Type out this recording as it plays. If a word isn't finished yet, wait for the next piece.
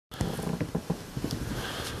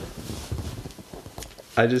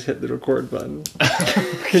I just hit the record button.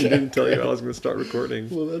 I didn't tell you I was going to start recording.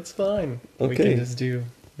 Well, that's fine. Okay. We can just do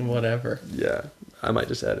whatever. Yeah, I might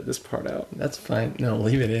just edit this part out. That's fine. No,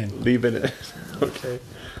 leave it in. Leave it in. Okay.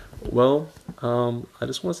 Well, I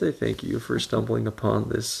just want to say thank you for stumbling upon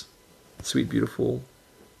this sweet, beautiful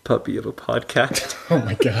puppy of a podcast. Oh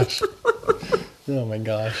my gosh. Oh my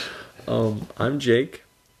gosh. I'm Jake,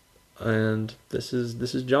 and this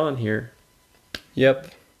is John here.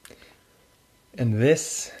 Yep. And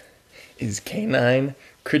this is Canine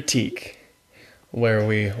Critique, where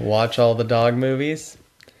we watch all the dog movies,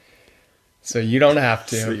 so you don't have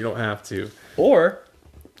to. So you don't have to. Or,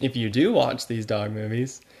 if you do watch these dog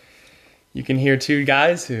movies, you can hear two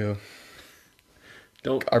guys who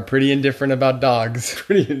are pretty indifferent about dogs.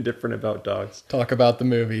 Pretty indifferent about dogs. Talk about the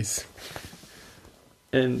movies.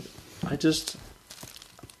 And I just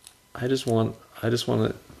want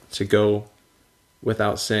it to go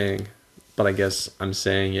without saying, but I guess I'm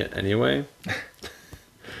saying it anyway,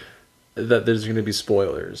 that there's going to be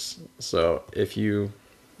spoilers. So if you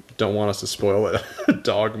don't want us to spoil a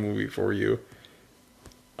dog movie for you,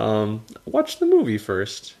 watch the movie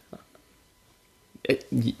first.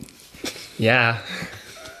 Yeah.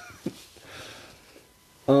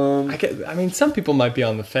 I mean, some people might be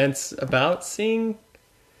on the fence about seeing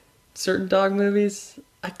certain dog movies.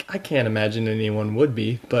 I can't imagine anyone would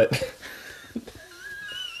be, but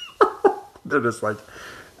They're just like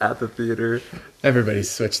at the theater. everybody's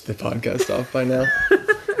switched the podcast off by now.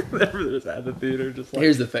 They're just at the theater, just like.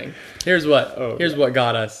 Here's the thing. Here's what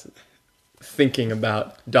got us thinking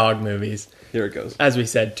about dog movies. Here it goes. As we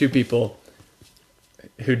said, two people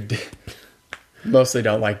who mostly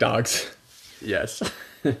don't like dogs. Yes.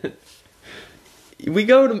 We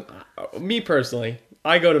go to, me personally,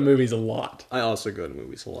 I go to movies a lot. I also go to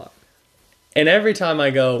movies a lot. And every time I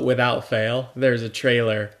go, without fail, there's a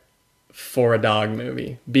trailer for a dog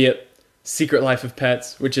movie. Be it Secret Life of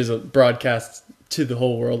Pets, which is a broadcast to the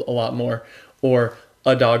whole world a lot more, or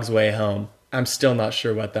A Dog's Way Home. I'm still not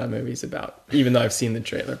sure what that movie's about, even though I've seen the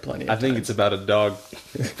trailer plenty of times. I think it's about a dog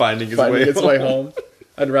finding his Finding way its home. way home.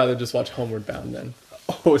 I'd rather just watch Homeward Bound then.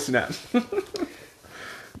 Oh, snap.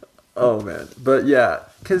 Oh, man. But yeah,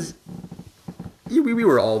 because we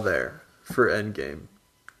were all there for Endgame.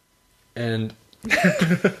 And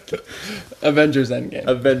Avengers Endgame.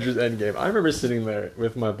 Avengers Endgame. I remember sitting there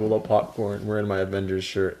with my bowl of popcorn, wearing my Avengers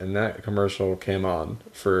shirt, and that commercial came on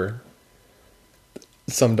for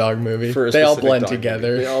Some dog movie. a They all specific blend dog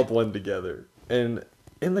together. movie. They all blend together. And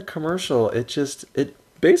in the commercial, it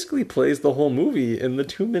basically plays the whole movie in the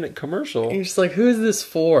 2-minute commercial. And you're just like, who is this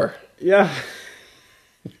for? Yeah.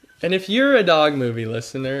 And if you're a dog movie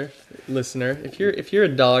listener, if you're a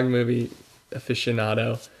dog movie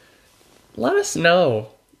aficionado, let us know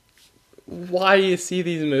why you see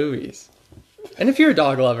these movies. And if you're a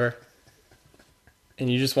dog lover and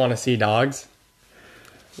you just want to see dogs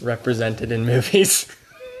represented in movies,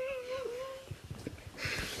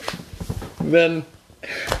 then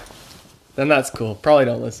that's cool. Probably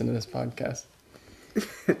don't listen to this podcast.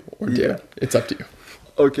 Or do. Yeah. It's up to you.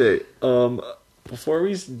 Okay, before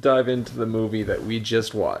we dive into the movie that we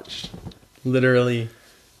just watched, Literally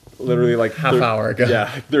like half hour ago. Yeah,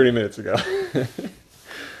 30 minutes ago.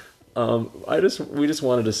 We just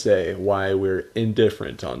wanted to say why we're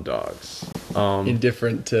indifferent on dogs.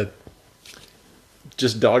 Indifferent to,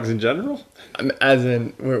 Just dogs in general? as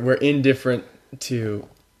in, we're indifferent to,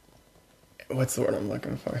 what's the word I'm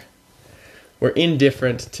looking for? We're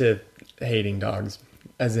indifferent to hating dogs.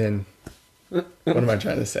 As in, what am I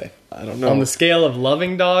trying to say? I don't know. On the scale of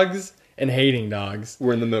loving dogs and hating dogs,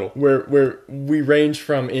 We're in the middle. we range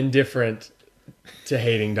from indifferent to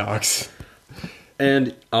hating dogs.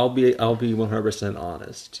 And I'll be 100%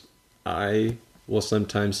 honest. I will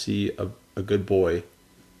sometimes see a good boy,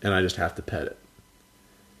 and I just have to pet it.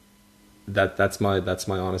 That's my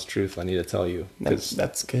honest truth. I need to tell you,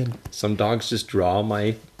 That's good. some dogs just draw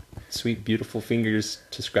my sweet, beautiful fingers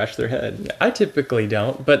to scratch their head. I typically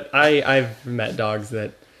don't, but I've met dogs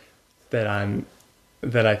that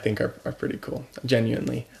I think are pretty cool.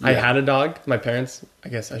 Genuinely. Yeah. I had a dog. My parents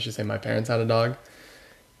had a dog,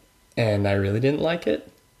 and I really didn't like it.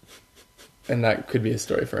 And that could be a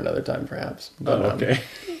story for another time, perhaps. But, Okay.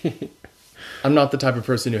 I'm not the type of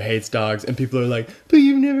person who hates dogs, and people are like, but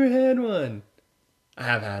you've never had one. I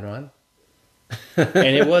have had one.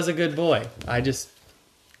 And it was a good boy. I just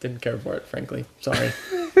didn't care for it, frankly. Sorry.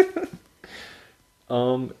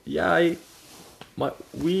 Yeah,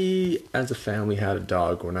 we as a family had a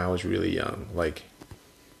dog when I was really young, like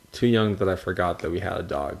too young that I forgot that we had a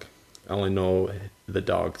dog. I only know the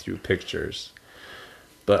dog through pictures.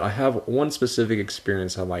 But I have one specific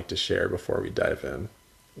experience I'd like to share before we dive in.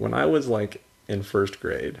 when I was like in first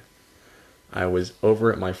grade, I was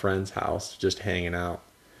over at my friend's house just hanging out.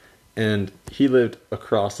 And he lived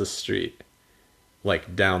across the street,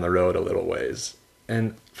 like down the road a little ways.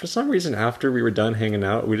 And for some reason, after we were done hanging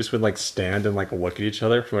out, we just would like stand and like look at each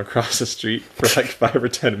other from across the street for like 5 or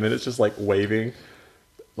 10 minutes, just like waving,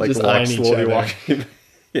 like Just eyeing each slowly other. walking.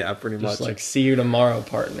 Yeah, pretty much. Just like, see you tomorrow,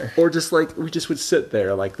 partner. Or just like we just would sit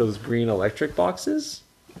there, like those green electric boxes,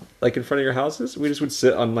 like in front of your houses. We just would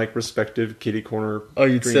sit on like respective kitty corner. Oh,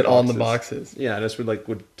 you'd green sit on the boxes. Yeah, just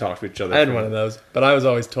would talk to each other. I had one of those, but I was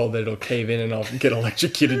always told that it'll cave in and I'll get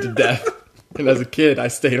electrocuted to death. And as a kid, I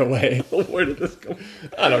stayed away. Where did this come?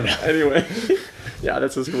 I don't know. Anyway, yeah,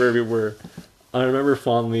 that's just where we were. I remember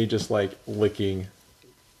fondly just like licking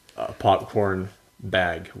a popcorn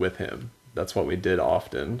bag with him. That's what we did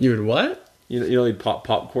often. You would what? You know, you'd pop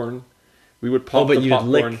popcorn. We would pop but the you'd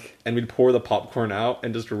popcorn lick. and we'd pour the popcorn out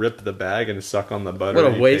and just rip the bag and suck on the butter.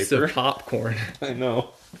 What a waste paper. of popcorn. I know.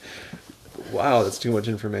 Wow, that's too much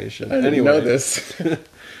information. I didn't Anyway, know this.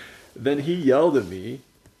 then he yelled at me.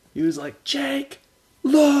 He was like, "Jake,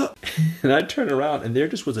 look!" And I turned around, and there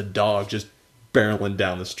just was a dog just barreling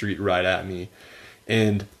down the street right at me.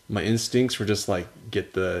 And my instincts were just like,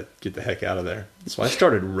 get the heck out of there. So I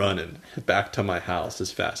started running back to my house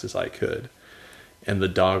as fast as I could. And the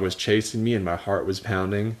dog was chasing me, and my heart was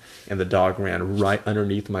pounding. And the dog ran right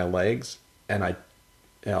underneath my legs, and I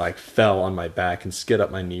like fell on my back and skid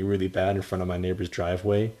up my knee really bad in front of my neighbor's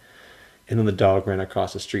driveway. And then the dog ran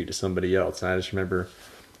across the street to somebody else. And I just remember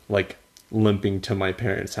like limping to my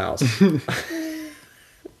parents' house.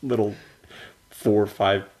 Little 4 or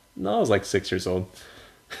 5, no, I was like 6 years old.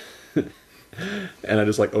 And I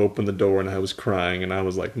just like opened the door and I was crying and I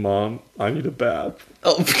was like, "Mom, I need a bath."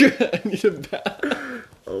 Oh, I need a bath.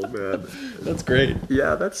 Oh man. That's great.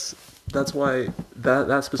 Yeah, that's why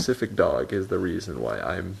that specific dog is the reason why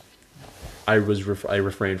I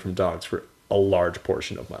refrained from dogs for a large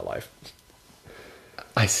portion of my life.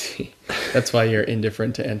 I see. That's why you're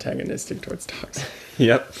indifferent to antagonistic towards dogs.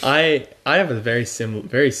 Yep. I have a very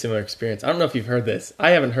similar experience. I don't know if you've heard this. I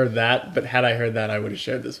haven't heard that, but had I heard that, I would have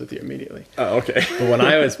shared this with you immediately. Oh, okay. But when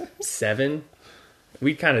I was 7,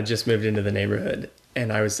 we kind of just moved into the neighborhood,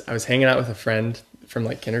 and I was hanging out with a friend from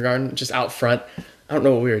like kindergarten, just out front. I don't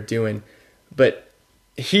know what we were doing, but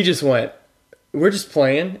he just went, we're just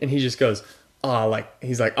playing, and he just goes,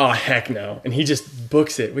 he's like, "Oh, heck no." And he just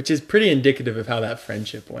books it, which is pretty indicative of how that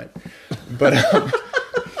friendship went. But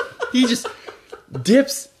he just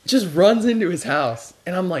just runs into his house.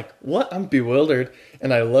 And I'm like, what? I'm bewildered.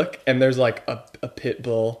 And I look, and there's like a pit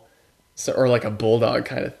bull, or like a bulldog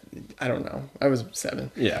kind of, I don't know. I was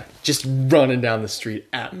 7. Yeah. Just running down the street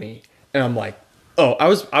at me. And I'm like, oh, I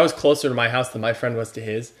was closer to my house than my friend was to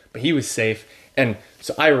his, but he was safe. And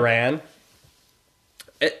so I ran.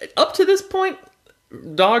 Up to this point,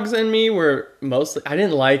 dogs and me were mostly, I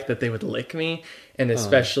didn't like that they would lick me, and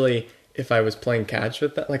especially if I was playing catch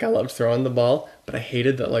with them. Like, I loved throwing the ball, but I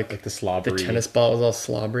hated that like the slobbery. the tennis ball was all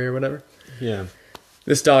slobbery or whatever. Yeah.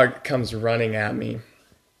 This dog comes running at me,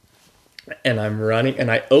 and I'm running,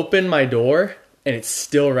 and I open my door, and it's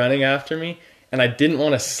still running after me, and I didn't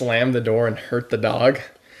want to slam the door and hurt the dog,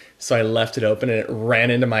 so I left it open, and it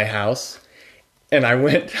ran into my house. And I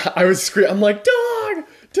was screaming, I'm like,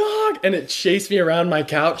 dog, and it chased me around my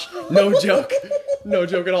couch. No joke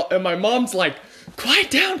at all. And my mom's like, quiet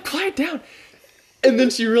down. And then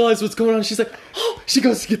she realized what's going on. She's like, oh, she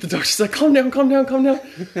goes to get the dog. She's like, calm down.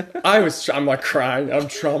 I'm like crying. I'm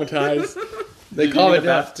traumatized. They calm it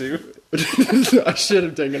down. Too. I should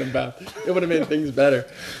have taken a bath. It would have made things better.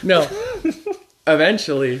 No.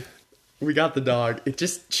 Eventually, we got the dog. It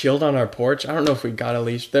just chilled on our porch. I don't know if we got a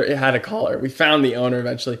leash. It had a collar. We found the owner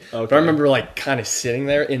eventually. Okay. But I remember like kind of sitting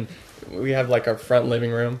there we have like our front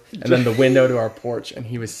living room and then the window to our porch, and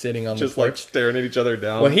he was sitting on just the porch. Like staring at each other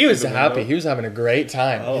down. Well, he was happy. He was having a great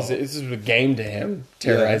time. Oh. This was a game to him,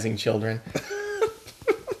 terrorizing children.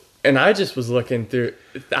 And I just was looking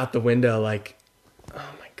out the window like, oh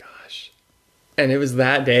my gosh. And it was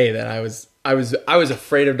that day that I was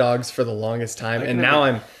afraid of dogs for the longest time, and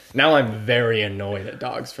now I'm very annoyed at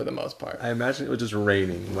dogs for the most part. I imagine it was just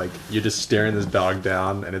raining. Like, you're just staring this dog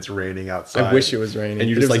down and it's raining outside. I wish it was raining. And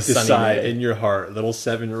you just like decide in your heart, little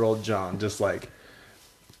 7-year-old John, just like,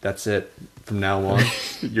 that's it. From now on,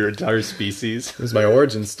 your entire species. It was my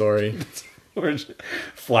origin story.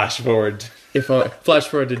 Flash forward. Flash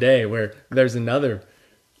forward today, where there's another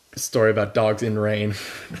story about dogs in rain,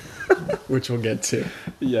 which we'll get to.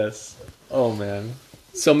 Yes. Oh, man.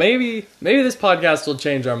 So maybe this podcast will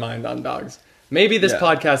change our mind on dogs. Maybe this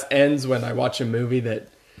podcast ends when I watch a movie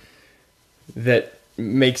that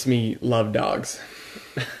makes me love dogs.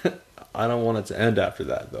 I don't want it to end after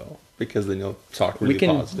that though, because then you'll talk really We can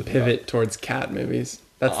positive. pivot towards cat movies.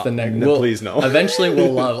 That's the next. no, please no. Eventually,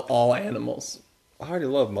 we'll love all animals. I already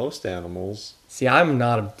love most animals. See, I'm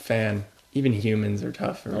not a fan. Even humans are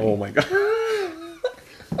tough for me. Oh my god.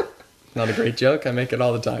 Not a great joke. I make it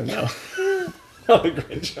all the time though. Not a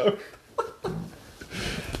great joke.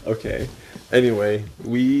 Okay. Anyway,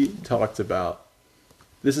 we talked about.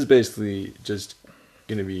 This is basically just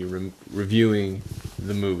going to be reviewing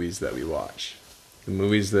the movies that we watch. The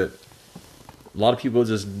movies that a lot of people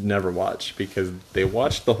just never watch because they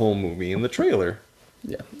watched the whole movie in the trailer.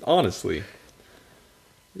 Yeah. Honestly.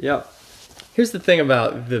 Yeah. Here's the thing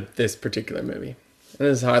about this particular movie, and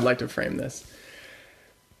this is how I'd like to frame this.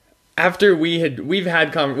 After we'd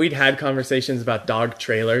had conversations about dog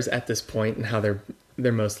trailers at this point and how they're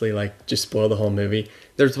mostly like just spoil the whole movie.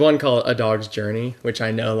 There's one called A Dog's Journey, which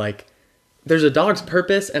I know like there's a dog's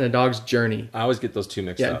purpose and a dog's journey. I always get those two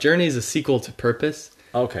mixed up. Yeah, Journey is a sequel to Purpose.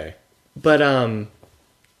 Okay. But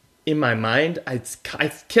in my mind, I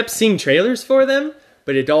kept seeing trailers for them,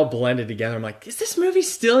 but it all blended together. I'm like, is this movie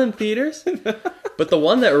still in theaters? But the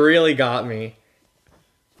one that really got me,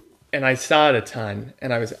 and I saw it a ton,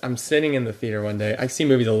 and I'm sitting in the theater one day. I see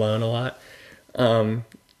movies alone a lot.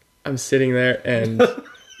 I'm sitting there and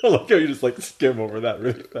I like how you just like skim over that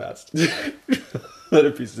really fast. Let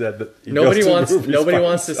it be said that nobody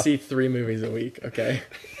wants to see 3 movies a week. Okay,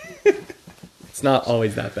 it's not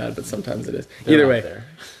always that bad, but sometimes it is. Either way,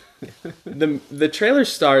 the trailer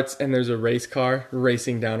starts and there's a race car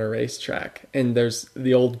racing down a racetrack, and there's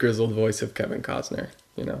the old grizzled voice of Kevin Costner,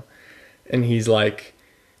 and he's like,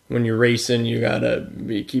 when you're racing, you gotta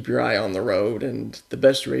keep your eye on the road, and the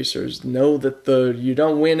best racers know that you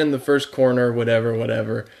don't win in the first corner,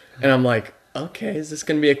 whatever. And I'm like, okay, is this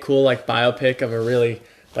gonna be a cool like biopic of a really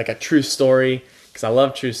like a true story? Because I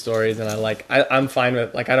love true stories, and I'm fine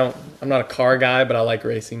with like I'm not a car guy, but I like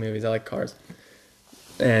racing movies. I like cars,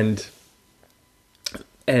 and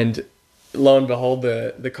lo and behold,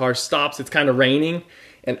 the car stops. It's kind of raining,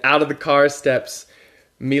 and out of the car steps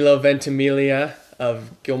Milo Ventimiglia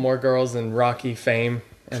of Gilmore Girls and Rocky fame,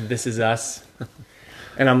 and This Is Us.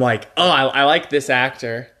 And I'm like, oh, I like this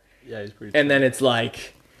actor. Yeah, he's pretty. And then it's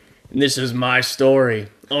like, this is my story,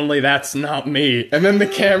 only that's not me. And then the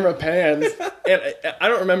camera pans, and I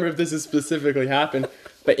don't remember if this has specifically happened,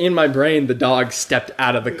 but in my brain, the dog stepped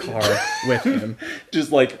out of the car with him.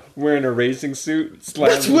 Just like wearing a racing suit.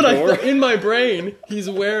 That's what I thought. In my brain, he's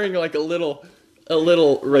wearing like a little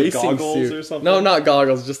racing goggles suit or something? No, not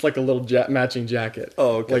goggles, just like a little matching jacket.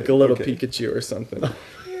 Oh, okay. Like a little Pikachu or something.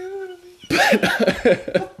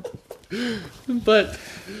 But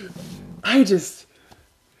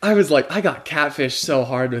I was like, I got catfished so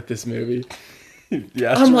hard with this movie.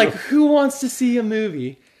 Yeah, I'm like, who wants to see a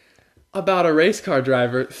movie about a race car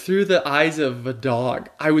driver through the eyes of a dog?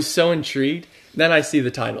 I was so intrigued. Then I see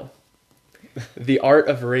the title. The Art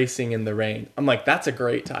of Racing in the Rain. I'm like, that's a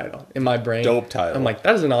great title. In my brain. Dope title. I'm like,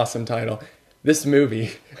 that is an awesome title. This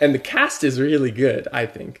movie. And the cast is really good, I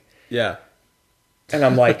think. Yeah. And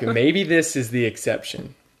I'm like, maybe this is the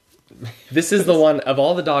exception. This is the one of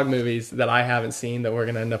all the dog movies that I haven't seen that we're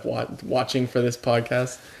going to end up watching for this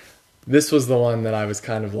podcast. This was the one that I was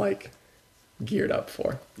kind of like geared up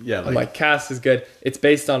for. Yeah. I'm like, cast is good. It's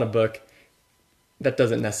based on a book. That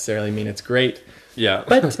doesn't necessarily mean it's great. Yeah.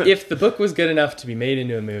 But if the book was good enough to be made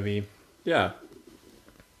into a movie, yeah,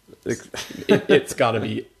 it's got to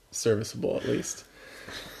be serviceable at least.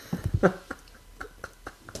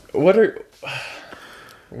 What are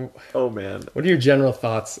your general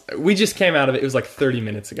thoughts? We just came out of it. It was like 30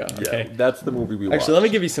 minutes ago. Okay, yeah, that's the movie we watched. Actually, let me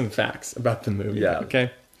give you some facts about the movie. Yeah.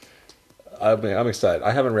 Okay. I'm excited.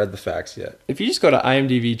 I haven't read the facts yet. If you just go to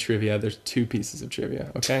IMDb trivia, there's 2 pieces of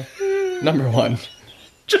trivia. Okay. Number 1.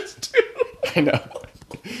 Just 2. I know.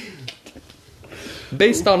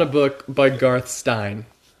 Based on a book by Garth Stein.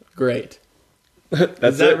 Great.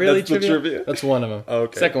 Is that really That's trivia? That's one of them. Oh,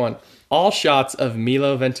 okay. Second one. All shots of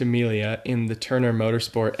Milo Ventimiglia in the Turner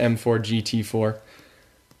Motorsport M4 GT4.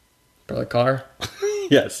 Probably car.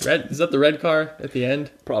 Yes. Red. Is that the red car at the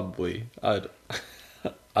end? Probably. I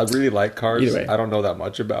really like cars. Either way. I don't know that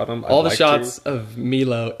much about them. All the shots of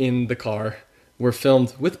Milo in the car were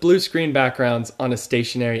filmed with blue screen backgrounds on a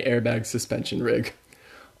stationary airbag suspension rig.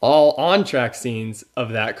 All on-track scenes of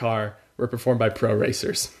that car were performed by pro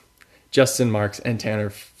racers, Justin Marks and Tanner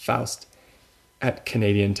Faust at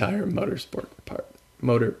Canadian Tire Motorsport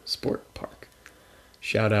Park.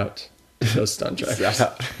 Shout out to those stunt drivers. Shout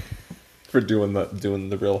out for doing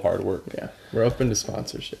the real hard work. Yeah, we're open to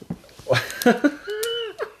sponsorship.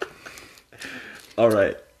 All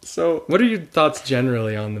right. So, what are your thoughts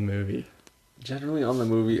generally on the movie? generally on the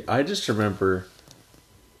movie, I just remember.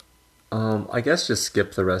 I guess just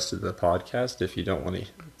skip the rest of the podcast if you don't want to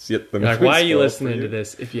see it. Like, why are you listening to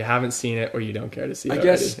this if you haven't seen it or you don't care to see it? I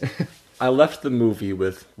guess I left the movie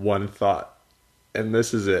with one thought, and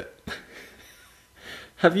this is it.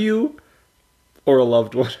 Have you or a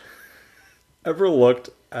loved one ever looked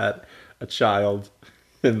at a child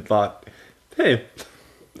and thought, hey,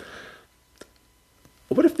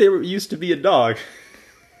 what if they used to be a dog?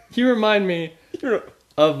 You remind me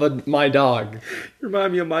of my dog. You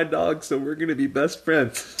remind me of my dog, so we're going to be best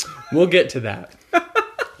friends. We'll get to that.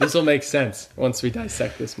 This will make sense once we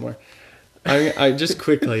dissect this more. I just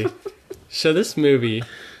quickly. So this movie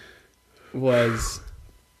was,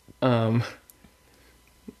 for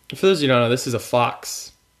those of you who don't know, this is a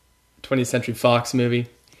Fox, 20th Century Fox movie.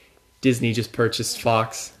 Disney just purchased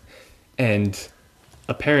Fox, and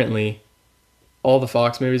apparently all the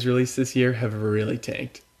Fox movies released this year have really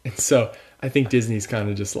tanked. And so I think Disney's kind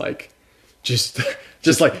of just like, just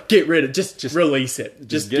like, get rid of, just release it.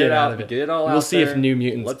 Just get out of it. Get it all out. We'll see if New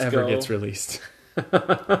Mutants ever gets released.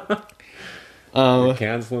 We're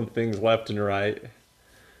canceling things left and right.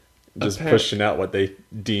 Just pushing out what they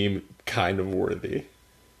deem kind of worthy.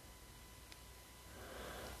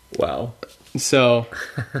 Wow. So,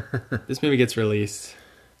 this movie gets released.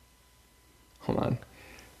 Hold on.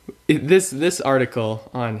 This article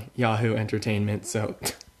on Yahoo Entertainment, so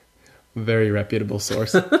very reputable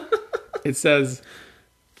source. It says,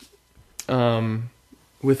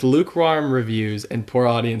 with lukewarm reviews and poor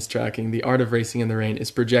audience tracking, The Art of Racing in the Rain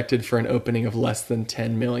is projected for an opening of less than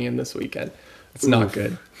 10 million this weekend. It's not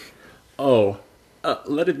good. Oh,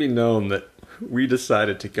 let it be known that we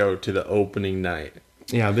decided to go to the opening night.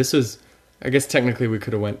 Yeah, this was, I guess technically we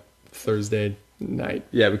could have went Thursday night.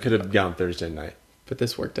 Yeah, we could have gone Thursday night. But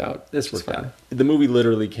this worked out. This worked out. The movie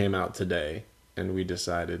literally came out today, and we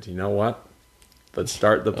decided, you know what? Let's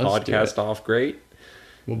start the podcast off great.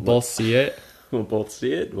 We'll both see it. We'll both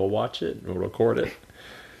see it. We'll watch it. We'll record it.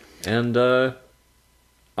 And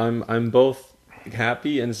I'm both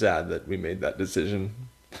happy and sad that we made that decision.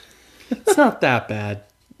 It's not that bad.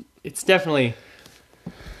 It's definitely.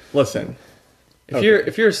 Listen, if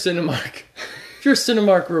you're a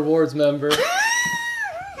Cinemark Rewards member,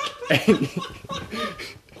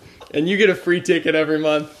 and you get a free ticket every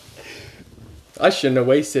month. I shouldn't have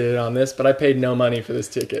wasted it on this, but I paid no money for this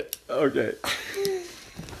ticket. Okay.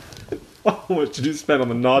 How much did you spend on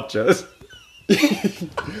the nachos?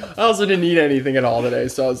 I also didn't eat anything at all today,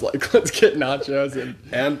 so I was like, let's get nachos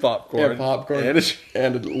and popcorn.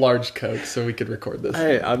 And a large Coke so we could record this.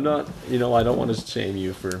 Hey, I'm not, I don't want to shame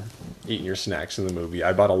you for eating your snacks in the movie.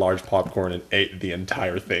 I bought a large popcorn and ate the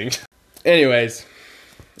entire thing. Anyways,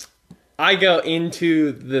 I go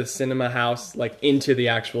into the cinema house, like into the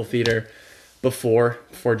actual theater before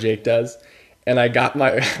Jake does, and I got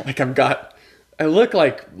my, I look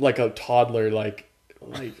like a toddler, like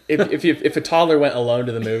if a toddler went alone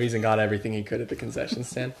to the movies and got everything he could at the concession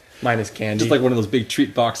stand, minus candy. Just like one of those big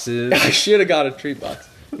treat boxes. I should have got a treat box.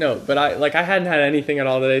 No, but I hadn't had anything at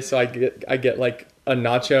all today, so I get like a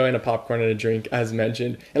nacho and a popcorn and a drink as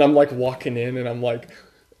mentioned, and I'm like walking in and I'm like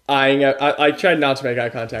eyeing out. I tried not to make eye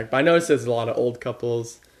contact, but I noticed there's a lot of old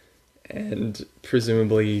couples and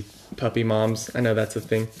presumably puppy moms. I know that's a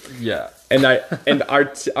thing. Yeah. And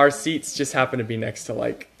our seats just happen to be next to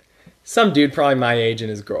like some dude probably my age and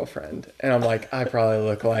his girlfriend. And I'm like, I probably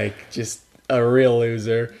look like just a real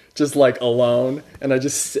loser, just like alone. And I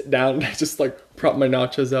just sit down and I just like prop my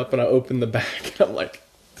nachos up and I open the bag and I'm like,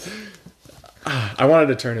 I wanted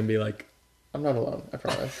to turn and be like, I'm not alone, I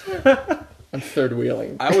promise. I'm third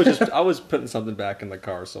wheeling. I was putting something back in the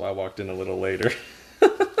car, so I walked in a little later.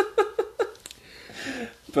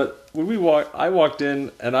 But when I walked in,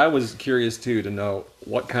 and I was curious too to know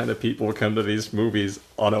what kind of people come to these movies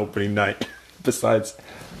on opening night, besides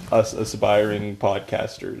us aspiring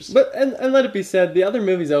podcasters. But and let it be said, the other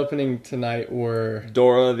movies opening tonight were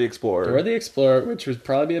Dora the Explorer, which would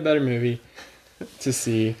probably be a better movie to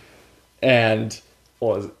see, and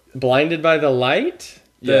Blinded by the Light,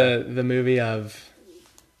 the movie of.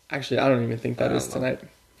 Actually, I don't even think that is tonight.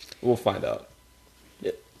 We'll find out.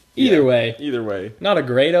 Either way. Not a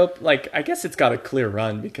great I guess it's got a clear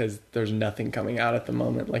run because there's nothing coming out at the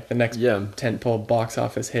moment. Like the next tentpole box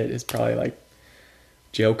office hit is probably like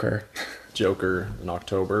Joker in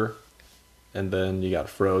October. And then you got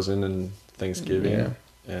Frozen and Thanksgiving. Yeah.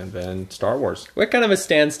 And then Star Wars. We're kind of a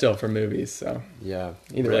standstill for movies, so. Yeah.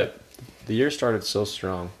 Either way. The year started so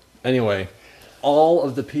strong. Anyway, all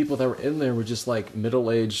of the people that were in there were just like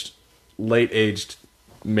middle-aged, late-aged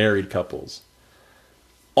married couples.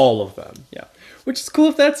 All of them. Yeah. Which is cool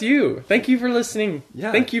if that's you. Thank you for listening.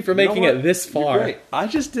 Yeah. Thank you for making it this far. You're right. I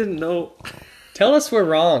just didn't know. Tell us we're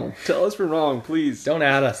wrong. Tell us we're wrong, please. Don't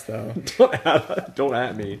add us, though. Don't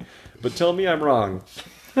at me. But tell me I'm wrong.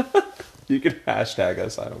 You can hashtag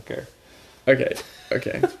us. I don't care. Okay.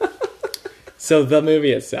 So the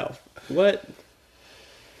movie itself. What?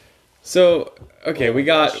 So, okay, we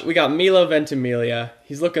got Milo Ventimiglia.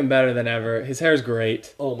 He's looking better than ever. His hair's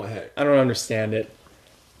great. Oh my heck. I don't understand it.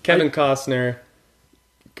 Kevin Costner,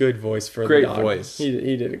 good voice for Great the dog. voice. He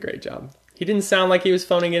did a great job. He didn't sound like he was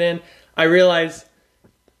phoning it in. I realize.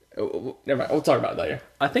 Never mind. We'll talk about it later.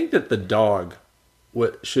 I think that the dog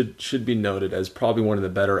should be noted as probably one of the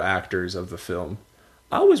better actors of the film.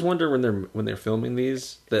 I always wonder when they're filming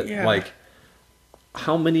these that like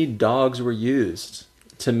how many dogs were used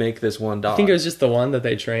to make this one dog. I think it was just the one that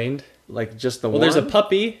they trained. Like just the one. Well, there's a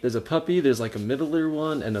puppy. There's a puppy. There's like a middler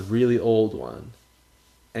one and a really old one,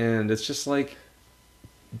 and it's just like,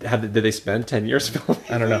 did they spend 10 years filming?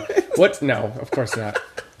 I don't know. No, of course not.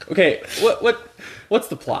 Okay, what's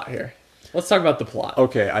the plot here? Let's talk about the plot.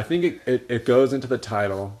 Okay, I think it goes into the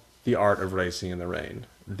title, The Art of Racing in the Rain.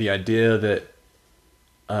 The idea that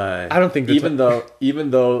I don't think even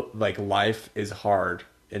though like life is hard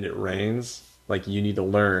and it rains, like you need to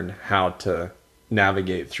learn how to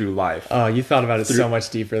navigate through life. Oh, you thought about it so much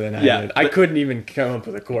deeper than I did. I couldn't even come up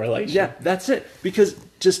with a correlation. Yeah, that's it. Because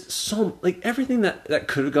just so like everything that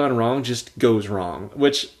could have gone wrong just goes wrong,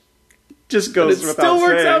 which just goes But it without still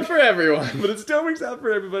works saying. out for everyone. But it still works out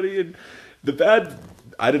for everybody. And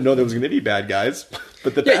I didn't know there was going to be bad guys,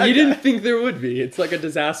 but the bad You guy, didn't think there would be. It's like a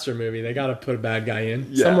disaster movie. They got to put a bad guy in.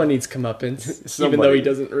 Yeah. Someone needs comeuppance, even Somebody. though he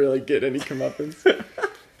doesn't really get any comeuppance.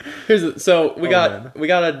 We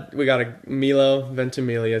got a Milo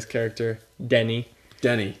Ventimiglia's character, Denny.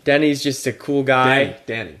 Denny's just a cool guy.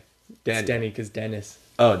 Danny. It's Denny because Dennis.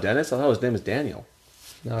 Oh, Dennis? I thought his name was Daniel.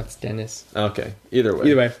 No, it's Dennis. Okay. Either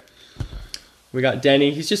way. We got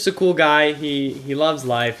Denny. He's just a cool guy. He loves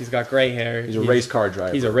life. He's got great hair. He's a race car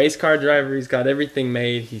driver. He's a race car driver. He's got everything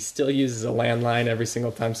made. He still uses a landline every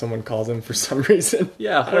single time someone calls him for some reason.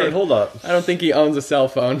 Yeah, wait, hold up. I don't think he owns a cell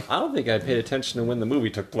phone. I don't think I paid attention to when the movie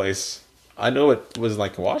took place. I know it was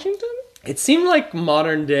like Washington? It seemed like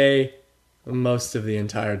modern day most of the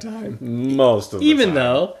entire time. Most of the Even time.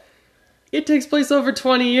 though it takes place over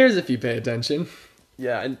 20 years if you pay attention.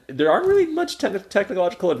 Yeah, and there aren't really much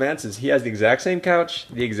technological advances. He has the exact same couch,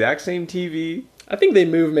 the exact same TV. I think they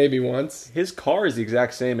move maybe once. His car is the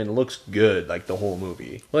exact same and looks good like the whole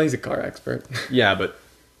movie. Well, he's a car expert. Yeah, but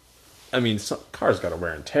I mean, cars got to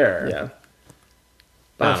wear and tear. Yeah.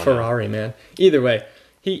 I Oh, don't Ferrari, man. Either way,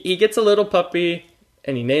 he gets a little puppy,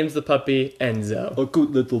 and he names the puppy Enzo. A good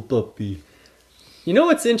little puppy. You know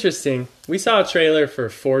what's interesting? We saw a trailer for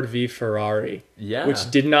Ford v Ferrari. Yeah.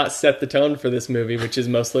 Which did not set the tone for this movie, which is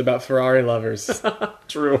mostly about Ferrari lovers.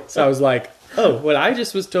 True. So I was like, oh, well, I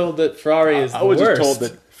just was told that Ferrari is the worst. I was just told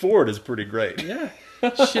that Ford is pretty great. Yeah.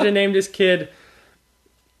 Should have named his kid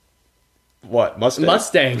What, Mustang?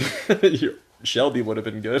 Mustang. Shelby would have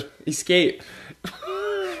been good. Escape.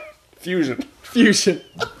 Fusion.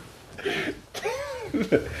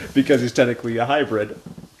 Because he's technically a hybrid.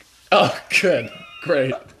 Oh, good.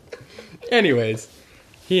 Great. Anyways,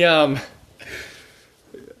 he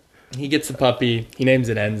gets the puppy. He names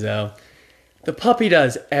it Enzo. The puppy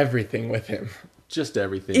does everything with him. Just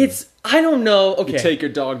everything. I don't know. Okay. You take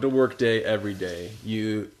your dog to work day every day.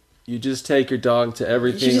 You just take your dog to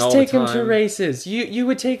everything You just all take the time. him to races. You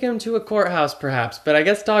would take him to a courthouse, perhaps, but I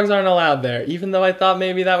guess dogs aren't allowed there, even though I thought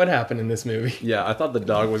maybe that would happen in this movie. Yeah, I thought the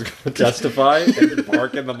dog was going to testify and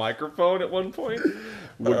bark in the microphone at one point.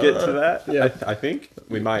 We'll get to that. Yeah. I think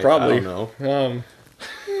we might. Probably. I don't know.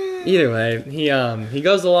 Either way, he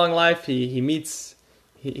goes along life. He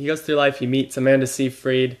goes through life. He meets Amanda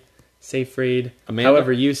Seyfried, Amanda?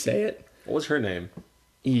 however you say it. What was her name?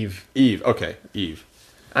 Eve. Eve. Okay, Eve.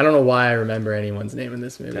 I don't know why I remember anyone's name in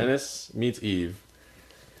this movie. Dennis meets Eve.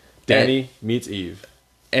 Danny meets Eve.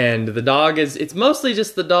 And the dog it's mostly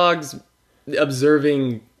just the dog's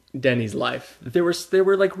observing Denny's life. There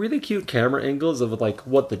were like really cute camera angles of like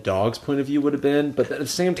what the dog's point of view would have been, but at the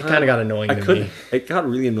same time, kinda got annoying to me. It got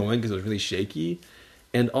really annoying because it was really shaky,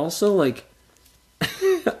 and also like,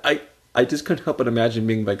 I just couldn't help but imagine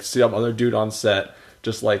being like some other dude on set,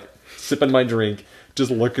 just like sipping my drink,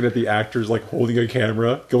 just looking at the actors like holding a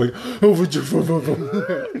camera, going, "Oh, would you?"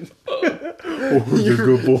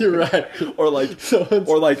 You're right. Or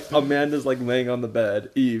like Amanda's like laying on the bed,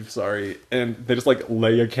 Eve, sorry, and they just like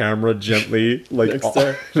lay a camera gently like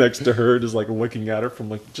next to her, just like looking at her from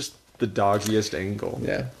like just the doggiest angle.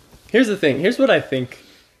 Yeah. Here's the thing. Here's what I think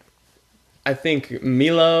I think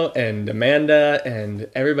Milo and Amanda and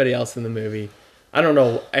everybody else in the movie, I don't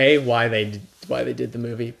know why they did the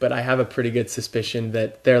movie, but I have a pretty good suspicion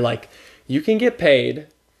that they're like, you can get paid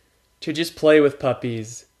to just play with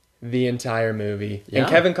puppies the entire movie. Yeah. And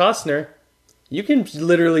Kevin Costner, you can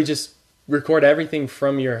literally just record everything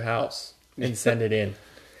from your house and send it in.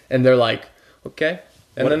 And they're like, okay.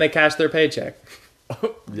 And then they cash their paycheck.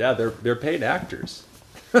 Yeah, they're paid actors.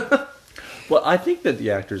 Well, I think that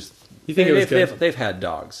the actors... You think it was good? They've had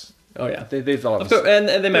dogs. Oh, yeah. They've obviously... And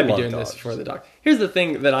they might be love doing dogs. this for the dog. Here's the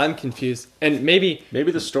thing that I'm confused. And maybe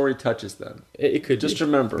Maybe the story touches them. it could Just be.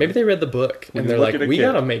 remember. Maybe they read the book When and you they're look like, at a we kid-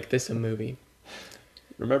 got to make this a movie.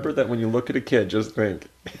 Remember that when you look at a kid, just think,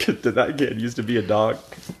 did that kid used to be a dog?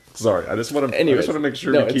 Sorry, I just want to make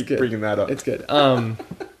sure we keep bringing that up. It's good.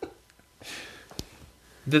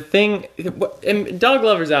 The thing, and dog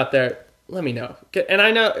lovers out there, let me know. And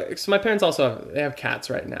I know, so my parents also have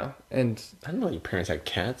cats right now, and I didn't know your parents had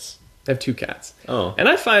cats. they have 2 cats. Oh. And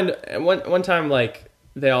I find one time, like,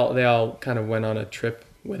 they all kind of went on a trip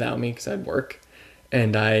without me because I'd work,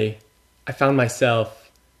 and I found myself,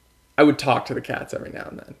 I would talk to the cats every now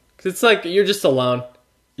and then because it's like you're just alone.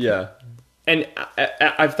 Yeah. And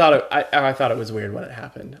I thought it was weird when it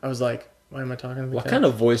happened. I was like, why am I talking to the What cat? kind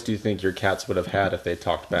of voice do you think your cats would have had if they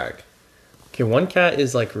talked back? Okay, one cat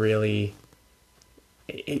is like really...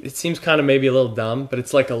 It seems kind of maybe a little dumb, but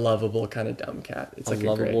it's like a lovable kind of dumb cat. It's like a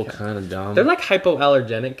lovable great cat. kind of dumb. They're like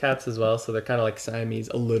hypoallergenic cats as well, so they're kind of like Siamese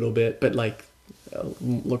a little bit, but like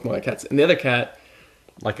look more like cats. And the other cat...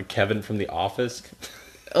 Like a Kevin from The Office?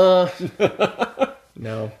 No.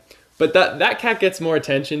 But that cat gets more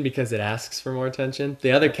attention because it asks for more attention.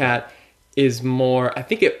 The other cat is more, I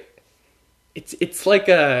think it's like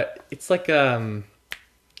a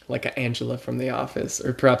Angela from The Office,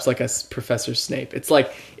 or perhaps like a Professor Snape. It's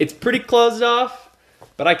like, it's pretty closed off,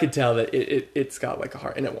 but I could tell that it's got like a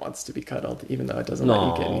heart and it wants to be cuddled, even though it doesn't let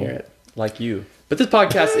you get near it. Like you. But this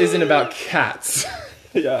podcast isn't about cats.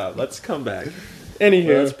 Yeah, let's come back.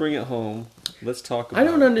 Anywho, Let's bring it home. Let's talk about I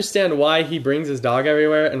don't understand why he brings his dog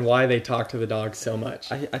everywhere and why they talk to the dog so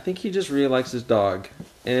much. I think he just really likes his dog.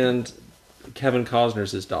 And Kevin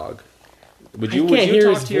Costner's his dog. Would you can't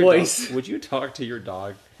hear talk his to your voice. dog? Would you talk to your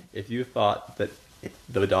dog if you thought that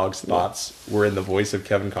the dog's thoughts were in the voice of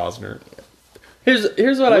Kevin Costner? Here's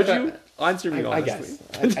what Would I you answer me I honestly?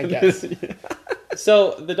 guess. I guess.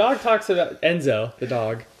 So the dog talks about Enzo, the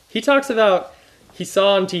dog. He talks about he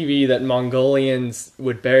saw on TV that Mongolians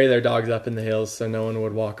would bury their dogs up in the hills so no one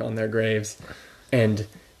would walk on their graves, and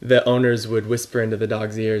the owners would whisper into the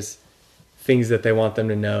dog's ears things that they want them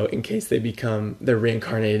to know in case they're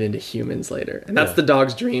reincarnated into humans later. And that's the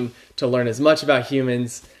dog's dream, to learn as much about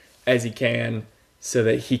humans as he can so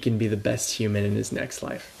that he can be the best human in his next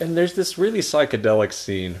life. And there's this really psychedelic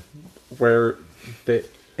scene where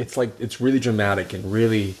it's really dramatic and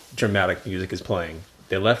really dramatic music is playing.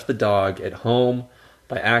 They left the dog at home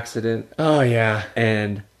by accident. Oh, yeah.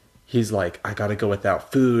 And he's like, I gotta go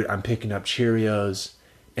without food. I'm picking up Cheerios.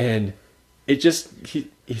 And it just, he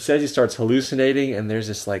says he starts hallucinating, and there's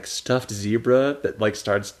this like stuffed zebra that like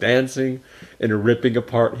starts dancing and ripping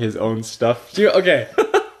apart his own stuff. Okay.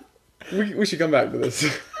 we should come back to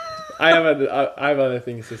this. I have other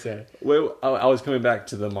things to say. Well, I was coming back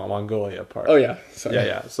to the Mongolia part. Oh, yeah. Sorry.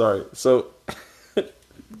 Yeah, sorry. So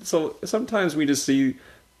sometimes we just see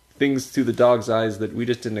things through the dog's eyes that we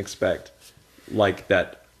just didn't expect, like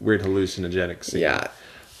that weird hallucinogenic scene. Yeah.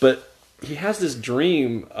 But he has this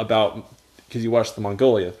dream about, because you watched the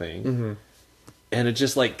Mongolia thing, and it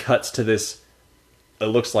just like cuts to this. It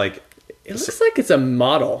looks like it's a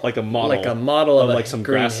model. like a model of like some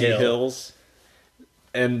green grassy hill. hills,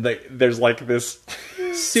 and there's like this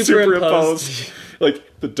Superimposed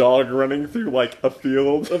like the dog running through like a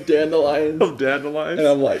field of dandelions. And And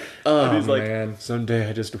I'm like, oh, and he's like, man. someday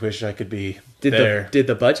I just wish I could be Did there. did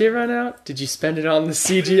the budget run out? Did you spend it on the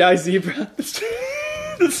CGI zebra?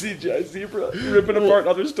 The CGI zebra ripping apart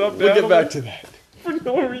other stuff. We'll get back to that. for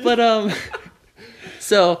no reason. But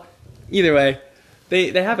so either way,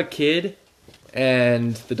 they have a kid,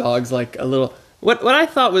 and the dog's like a little. What I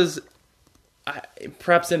thought was,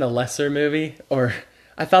 perhaps in a lesser movie, or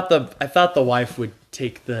I thought the wife would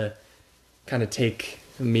take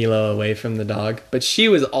Milo away from the dog, but she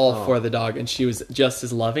was all for the dog, and she was just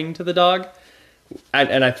as loving to the dog.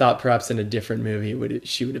 And I thought perhaps in a different movie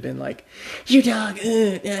she would have been like, "You dog,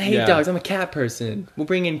 I hate dogs. I'm a cat person. We'll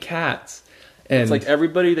bring in cats." And It's like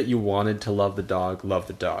everybody that you wanted to love the dog loved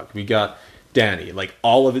the dog. We got Danny, like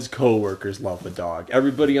all of his coworkers love the dog.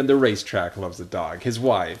 Everybody on the racetrack loves the dog. His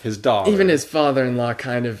wife, his dog. even his father-in-law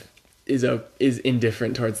kind of is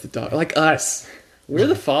indifferent towards the dog, like us. We're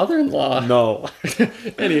the father-in-law. No, I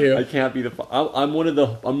Anywho, can't be the. I'm one of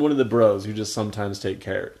the bros who just sometimes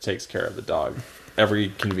takes care of the dog, every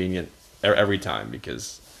time,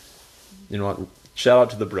 because you know what? Shout out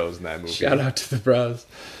to the bros in that movie. shout out to the bros.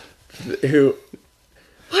 Who?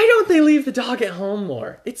 Why don't they leave the dog at home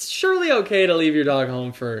more? It's surely okay to leave your dog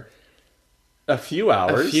home for a few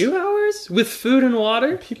hours. a few hours with food and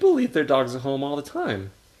water. People leave their dogs at home all the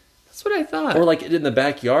time. That's what I thought. Or like in the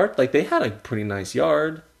backyard. Like they had a pretty nice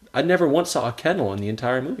yard. I never once saw a kennel in the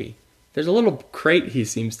entire movie. There's a little crate he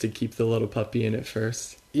seems to keep the little puppy in at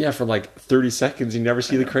first. Yeah, for like 30 seconds, you never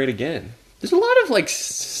see the crate again. There's a lot of like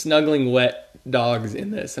snuggling wet dogs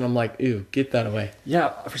in this, and I'm like, ew, get that away. Yeah,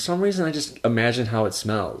 for some reason I just imagine how it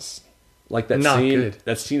smells. Like that Not scene good.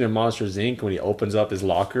 that scene in Monsters Inc. when he opens up his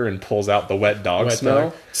locker and pulls out the wet dog Wet smell.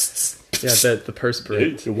 dog. Yeah, the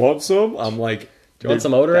perspirate. Hey, you want some? I'm like, Do you want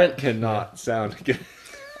some odorant? That cannot sound good.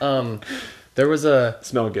 There was a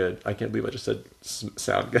Smell good. I can't believe I just said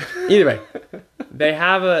sound good. either way. They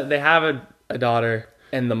have a daughter,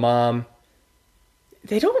 and the mom.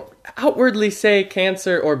 They don't outwardly say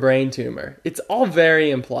cancer or brain tumor. It's all very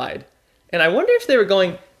implied, and I wonder if they were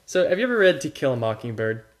going. So, have you ever read To Kill a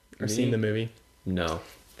Mockingbird or Me? seen the movie? No.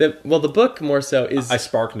 The book more so is I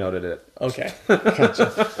spark noted it. okay.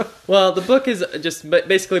 Gotcha. Well, the book is just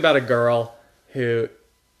basically about a girl who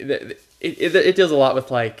it deals a lot with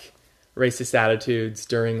like racist attitudes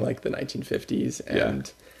during like the 1950s,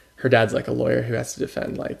 and her dad's like a lawyer who has to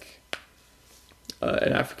defend like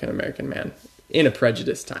an African American man in a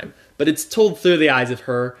prejudiced time. But it's told through the eyes of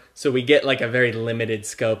her, so we get like a very limited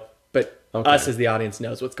scope. But us as the audience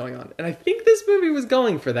knows what's going on, and I think this movie was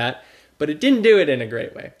going for that, but it didn't do it in a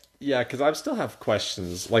great way. Yeah, because I still have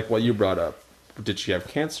questions like what you brought up. Did she have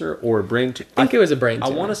cancer or a brain tumor? I think it was a brain I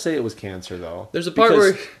tumor. want to say it was cancer though. There's a part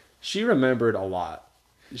because where she remembered a lot.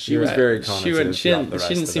 She was Right. very cognitive. She throughout the rest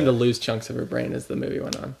didn't of seem it. to lose chunks of her brain as the movie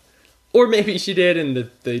went on, or maybe she did, and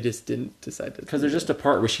they just didn't decide to. Because there's just a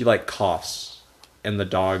part where she like coughs, and the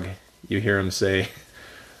dog, you hear him say,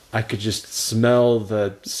 "I could just smell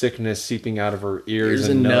the sickness seeping out of her ears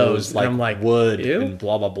and nose, and like, I'm like, wood ew? and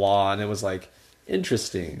blah blah blah." And it was like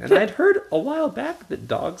interesting. And I'd heard a while back that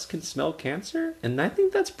dogs can smell cancer, and I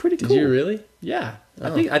think that's pretty cool. Did you really? Yeah,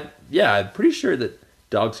 Oh. I'm pretty sure that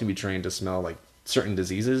dogs can be trained to smell like certain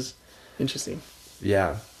diseases. Interesting.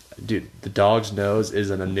 Yeah, dude, the dog's nose is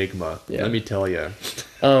an enigma. Yeah. Let me tell you.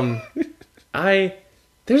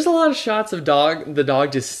 There's a lot of shots of the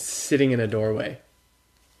dog just sitting in a doorway,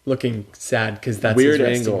 looking sad because that's Weird his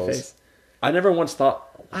resting angles. face. I never once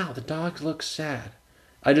thought, wow, the dog looks sad.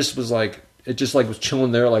 I just was like, it just like was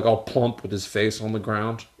chilling there, like all plump with his face on the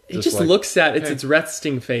ground. It just like, looks sad. It's hey. its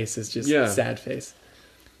resting face is just Yeah. a sad face.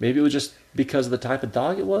 Maybe it was just because of the type of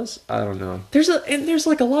dog it was. I don't know. There's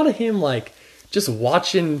like a lot of him like just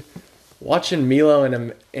watching Milo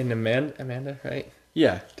and Amanda, right?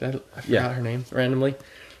 Yeah, I forgot Yeah. her name randomly.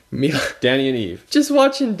 Milo, Danny and Eve. just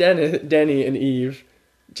watching Denny and Eve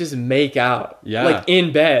just make out, Yeah. like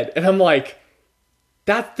in bed, and I'm like,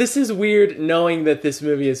 this is weird. Knowing that this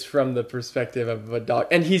movie is from the perspective of a dog,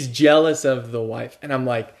 and he's jealous of the wife, and I'm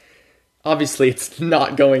like, obviously it's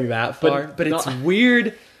not going that far, but it's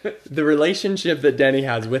weird. The relationship that Denny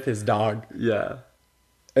has with his dog, Yeah.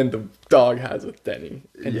 and the dog has with Denny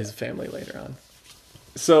and his family later on.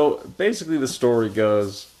 So basically, the story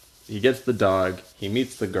goes: he gets the dog, he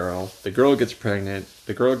meets the girl gets pregnant,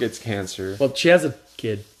 the girl gets cancer. Well, she has a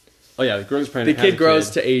kid. Oh yeah, the girl gets The pregnant. kid grows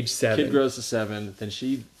to age 7. Kid grows to 7. Then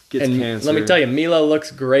she gets and cancer. let me tell you, Milo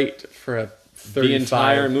looks great for a 35. the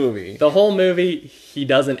entire movie. The whole movie, he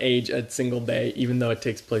doesn't age a single day, even though it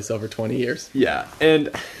takes place over 20 years. Yeah, and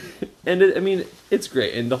I mean, it's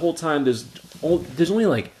great. And the whole time, there's only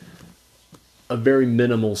like a very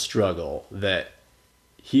minimal struggle that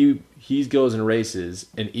he goes and races,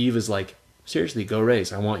 and Eve is like, seriously, go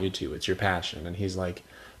race. I want you to. It's your passion. And he's like,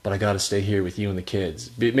 but I got to stay here with you and the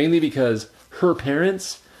kids. Mainly because her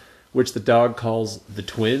parents, which the dog calls the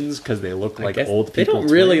twins because they look like old They people.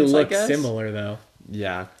 don't really twins, I look guess. similar, though.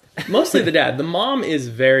 Yeah. Mostly the dad. The mom is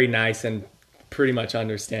very nice and pretty much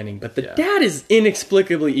understanding, but the Yeah. dad is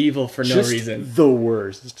inexplicably evil for no Just reason. the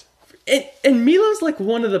worst. And Milo's like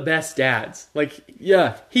one of the best dads. Like,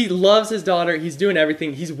 Yeah. he loves his daughter. He's doing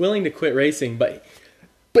everything. He's willing to quit racing, but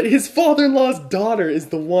his father-in-law's daughter is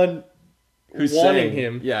the one Who's wanting saying,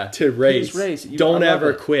 him yeah, to race. please race. Don't I love ever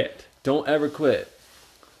it. quit. Don't ever quit.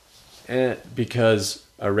 And because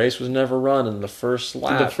a race was never run in the first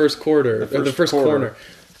lap. The first quarter, or the first corner.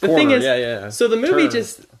 The thing Corner, is, yeah. so the movie Turn.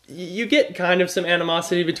 just, you get kind of some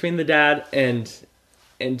animosity between the dad and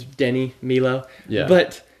Denny, Milo. Yeah.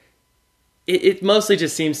 But it mostly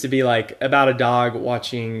just seems to be like about a dog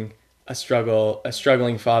watching a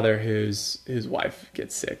struggling father whose wife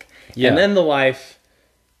gets sick. Yeah. And then the wife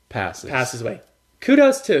passes away.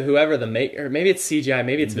 Kudos to whoever or maybe it's CGI,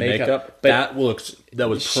 maybe it's the makeup. But that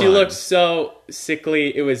was she prime. looked so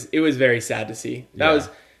sickly. It was very sad to see. That Yeah. was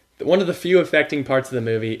one of the few affecting parts of the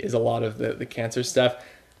movie. Is a lot of the cancer stuff.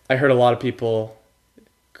 I heard a lot of people.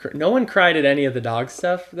 No one cried at any of the dog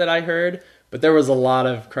stuff that I heard, but there was a lot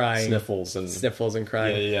of crying, sniffles and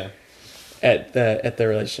crying. yeah. At the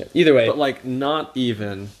relationship. Either way, But like not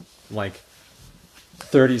even like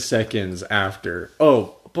 30 seconds after.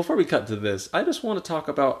 Oh, before we cut to this, I just want to talk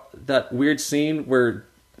about that weird scene where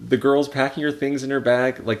the girl's packing her things in her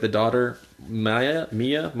bag, like the daughter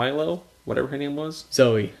Milo, whatever her name was.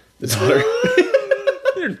 Zoe, the daughter.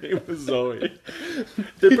 Her name was Zoe.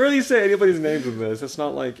 They barely say anybody's names in this. It's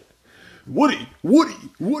not like Woody.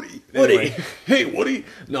 Anyway, hey, Woody.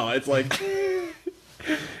 No, it's like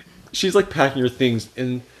she's like packing her things,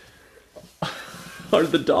 and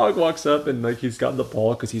the dog walks up and like he's got the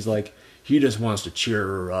ball because he's like he just wants to cheer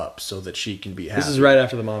her up so that she can be happy. This is right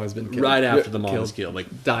after the mom has been killed. Right after the mom was killed.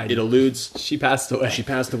 Like died. It alludes. She passed away. She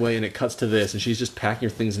passed away, and it cuts to this, and she's just packing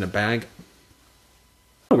her things in a bag.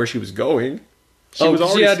 I don't know where she was going. She had to go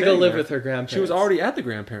staying live there. with her grandparents. She was already at the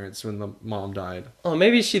grandparents when the mom died. Oh,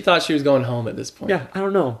 maybe she thought she was going home at this point. Yeah, I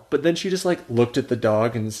don't know. But then she just like looked at the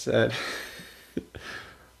dog and said,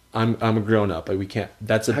 "I'm a grown up. Like we can't.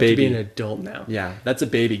 That's a I have baby. to be an adult now." Yeah, that's a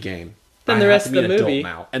baby game. Then I the have rest to of be the an adult movie-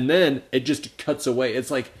 now. And then it just cuts away.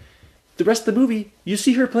 It's like the rest of the movie. You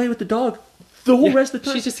see her playing with the dog the whole Yeah, rest of the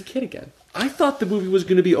time. she's just a kid again. I thought the movie was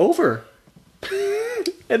going to be over,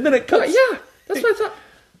 and then it cuts. Yeah, that's what I thought.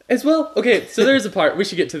 As well, okay, so there's a part, we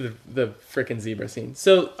should get to the frickin' zebra scene.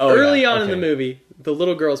 So early on in the movie, the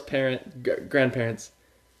little girl's grandparents,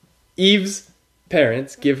 Eve's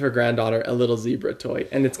parents give her granddaughter a little zebra toy.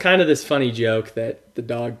 And it's kind of this funny joke that the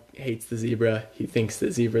dog hates the zebra. He thinks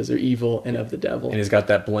that zebras are evil and of the devil. And he's got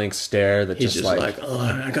that blank stare that He's just just like oh,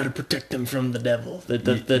 I gotta protect them from the devil,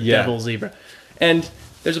 the Yeah. devil zebra. And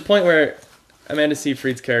there's a point where Amanda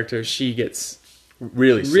Seyfried's character, she gets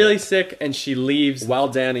really sick and she leaves. while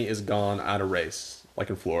Danny is gone at a race,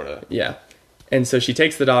 like in Florida. Yeah. And so she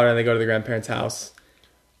takes the daughter and they go to the grandparents' house.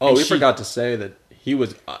 Oh, And we she- forgot to say that he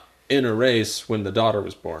was in a race when the daughter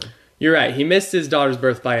was born. You're right. He missed his daughter's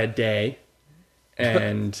birth by a day.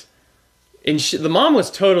 And the mom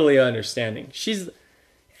was totally understanding. She's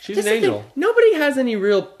She's That's an the thing. angel. Nobody has any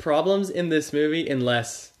real problems in this movie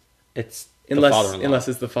unless It's the father-in-law.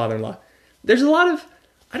 it's the father-in-law. There's a lot of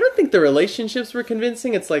I don't think the relationships were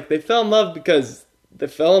convincing. It's like they fell in love because they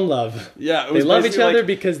fell in love. Yeah, it They was love each basically other like,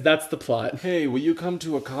 because that's the plot. Hey, will you come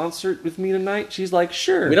to a concert with me tonight? She's like,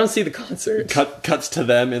 sure. We don't see the concert. Cuts to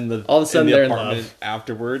them in the All of a sudden in the they're in apartment love.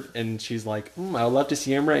 afterward, and she's like, I'd love to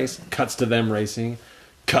see him race. Cuts to them racing.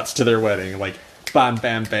 Cuts to their wedding. Like, bam,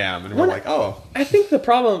 bam, bam, and we're like, oh, I think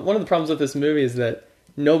one of the problems with this movie is that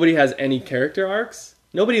nobody has any character arcs.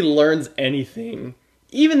 Nobody learns anything.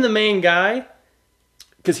 Even the main guy.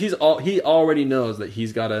 because he already knows that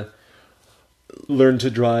he's got to learn to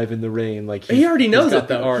drive in the rain. Like He already knows he's got it,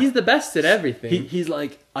 the though. arc. He's the best at everything. He's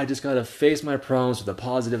like, I just got to face my problems with a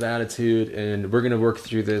positive attitude, and we're gonna work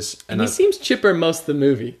through this. And he seems chipper most of the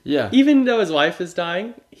movie. Yeah. Even though his wife is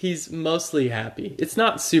dying, he's mostly happy. It's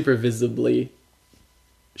not super visibly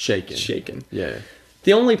shaken. Yeah.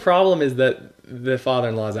 The only problem is that the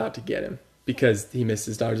father-in-law is out to get him because he missed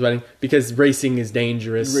his daughter's wedding. Because racing is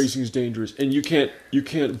dangerous. Racing's dangerous, and you can't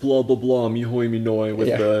blah blah blah me hoi me noi with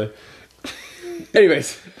Yeah. the.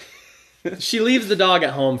 Anyways, she leaves the dog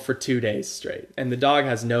at home for 2 days straight, and the dog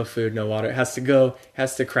has no food, no water. It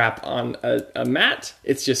has to crap on a mat.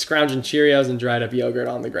 It's just scrounging Cheerios and dried up yogurt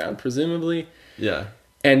on the ground, presumably. Yeah.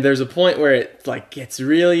 And there's a point where it like gets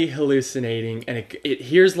really hallucinating, and it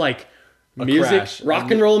hears like music, crash. rock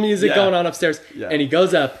and roll music Yeah. going on upstairs. Yeah. And he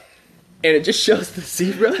goes up, and it just shows the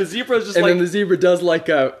zebra. The zebra's just and like then the zebra does like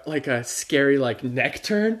a scary like neck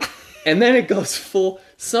turn, and then it goes full.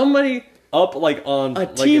 Somebody, up like on a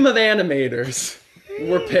team of animators,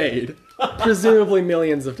 were paid, presumably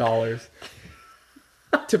millions of dollars,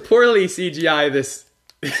 to poorly CGI this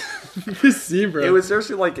zebra. It was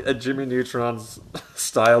seriously like a Jimmy Neutron's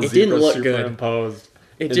style It zebra didn't look good. superimposed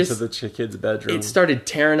It into just- the kid's bedroom. It started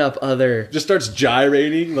tearing up other. just starts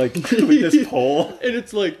gyrating like with this pole. And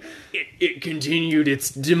it's like, it continued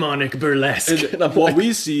its demonic burlesque. And what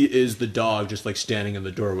we see is the dog just like standing in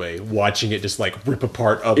the doorway, watching it just like rip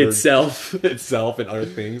apart other itself. itself and other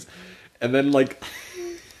things, and then like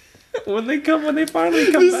when they finally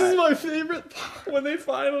come This back, is my favorite part. when they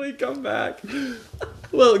finally come back,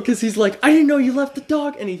 Well, because he's like, I didn't know you left the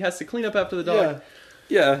dog, and he has to clean up after the dog.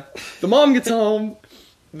 Yeah. The mom gets home.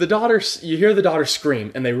 You hear the daughter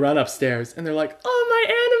scream, and they run upstairs, and they're like, "Oh,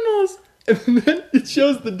 my animals!" And then it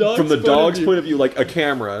shows the dog From the dog's point of view, like a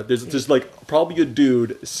camera, there's just like probably a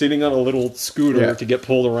dude sitting on a little scooter to get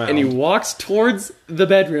pulled around. and he walks towards the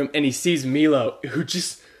bedroom, and he sees Milo, who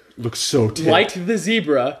just looks so ticked. like the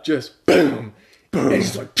zebra, just boom. And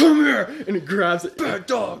he's like, "Come here!" And he grabs it. Bad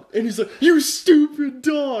dog. And he's like, "You stupid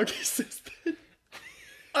dog!" He says that.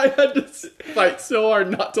 I had to fight so hard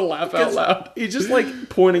not to laugh out loud. He's just like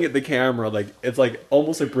pointing at the camera, like it's like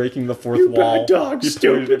almost like breaking the fourth You wall. bad dog, He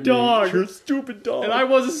stupid pointed at me. dog. You're a stupid dog. And I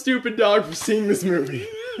was a stupid dog for seeing this movie.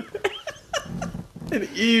 And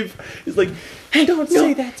Eve is like, Hey, don't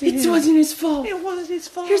say that to It him. wasn't his fault. It wasn't his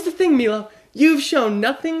fault. Here's the thing, Milo. You've shown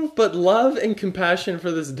nothing but love and compassion for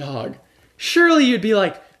this dog. Surely you'd be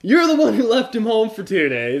like, you're the one who left him home for 2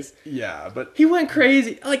 days. Yeah, but He went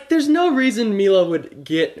crazy. Like, there's no reason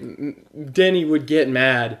Denny would get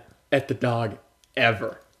mad at the dog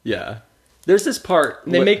ever. yeah, there's this part.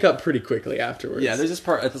 They make up pretty quickly afterwards. Yeah, there's this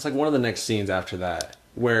part. It's like one of the next scenes after that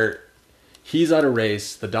where he's at a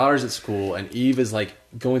race, the daughter's at school, and Eve is like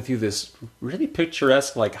going through this really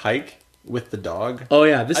picturesque like hike with the dog. Oh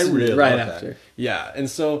yeah, this I is really right love after. that. Yeah, and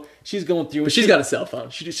so she's going through. But she's got a cell phone.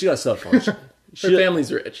 She got a cell phone. Her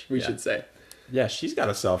family's rich, we should say. Yeah, she's got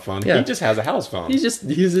a cell phone. Yeah. He just has a house phone. He just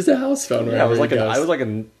uses a house phone. Yeah, it was wherever like he goes.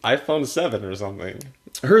 an iPhone 7 or something.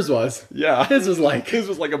 Hers was. Yeah, His was like. his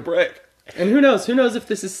was like a brick. And who knows? Who knows if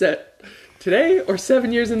this is set today or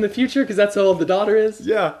 7 years in the future? Because that's how old the daughter is.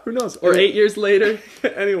 Yeah, who knows? Or 8 years later.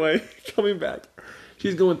 Anyway, coming back,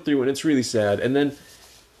 she's going through and it's really sad. And then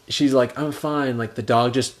she's like, "I'm fine." Like the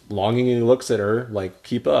dog just longingly looks at her, like,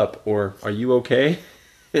 "Keep up," or "Are you okay?"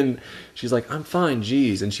 And she's like, "I'm fine,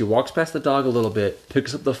 geez." And she walks past the dog a little bit,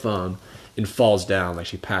 picks up the phone, and falls down, like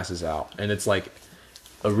she passes out. And it's like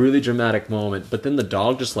a really dramatic moment. But then the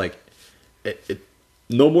dog just like,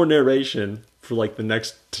 no more narration for like the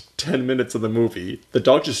next 10 minutes of the movie. The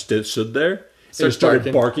dog just stood there and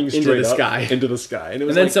started barking into straight the up sky. into the sky. And it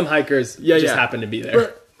was And then like, some hikers just happened to be there.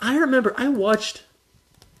 But I remember I watched.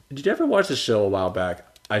 Did you ever watch the show a while back?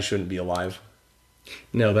 I Shouldn't Be Alive.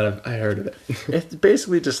 No, but I heard of it. It's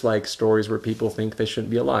basically just like stories where people think they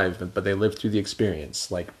shouldn't be alive, but they lived through the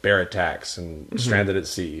experience, like bear attacks and stranded at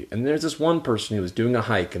sea. And there's this one person who was doing a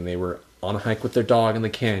hike, and they were on a hike with their dog in the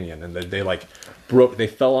canyon, and they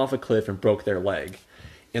fell off a cliff and broke their leg.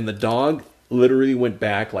 And the dog literally went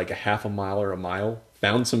back like a half a mile or a mile,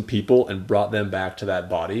 found some people, and brought them back to that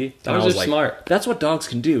body. And Dogs I was are like, smart. That's what dogs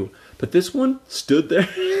can do. But this one stood there,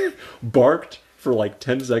 barked for like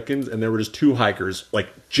 10 seconds, and there were just two hikers like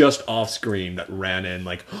just off screen that ran in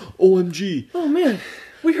like, OMG. Oh man,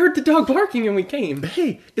 we heard the dog barking and we came.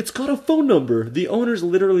 Hey, it's got a phone number. The owner's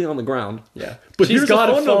literally on the ground. Yeah. But She's here's got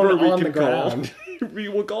a a phone phone number we on can the call. ground. We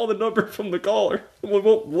will call the number from the caller. We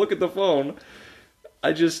won't look at the phone.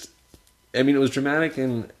 I mean, it was dramatic,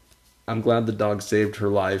 and I'm glad the dog saved her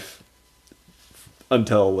life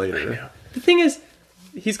until later. The thing is,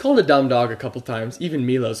 he's called a dumb dog a couple times. Even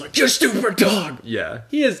Milo's like, "You stupid dog." Yeah.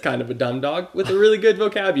 He is kind of a dumb dog with a really good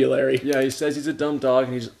vocabulary. Yeah, he says he's a dumb dog,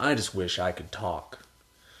 and I just wish I could talk.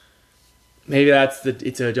 Maybe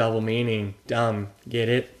it's a double meaning. Dumb. Get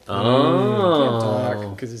it? Oh. Can't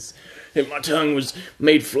talk because my tongue was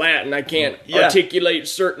made flat and I can't Yeah. articulate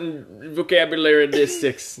certain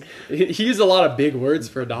vocabularistics. He used a lot of big words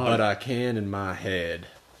for a dog. But I can in my head.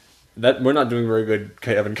 That we're not doing very good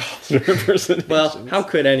Kevin Costner impersonations. well, how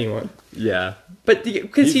could anyone? Yeah, But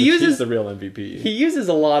because he's uses the real MVP. he uses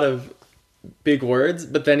a lot of big words,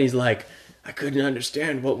 but then he's like, I couldn't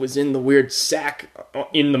understand what was in the weird sack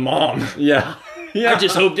in the mom. yeah, yeah. I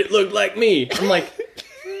just hoped it looked like me. I'm like,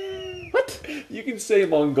 what? You can say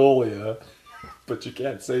Mongolia, but you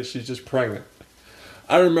can't say she's just pregnant.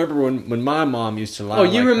 I remember when my mom used to lie. Oh,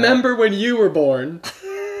 you like remember when you were born,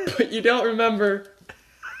 but you don't remember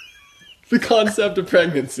the concept of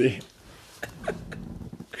pregnancy. that.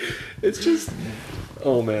 It's just,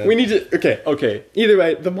 oh man. We need to. Okay. Either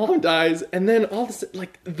way, the mom dies, and then all of a sudden,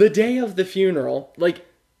 like the day of the funeral, Like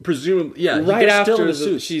presumably, yeah. right they're still after in a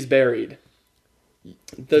suit. she's buried,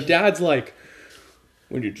 the dad's like,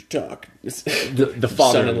 "We need to talk." the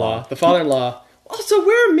father-in-law. The father-in-law. Also,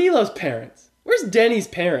 where are Milo's parents? Where's Denny's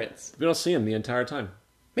parents? We don't see him the entire time.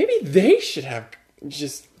 Maybe they should have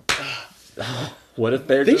just. What if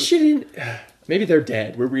they're They just, shouldn't. Maybe they're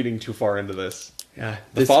dead. We're reading too far into this. Yeah,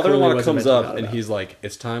 The father-in-law comes up and he's like,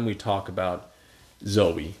 "It's time we talk about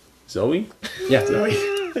Zoe." Zoe? yeah,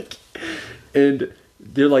 Zoe. And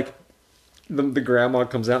they're like, the grandma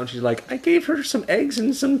comes out and she's like, I gave her some eggs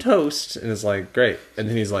and some toast. And it's like, great. And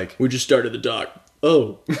then he's like, We just started the talk.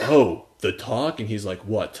 Oh. oh, the talk? And he's like,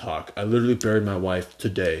 what talk? I literally buried my wife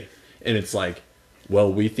today. And it's like,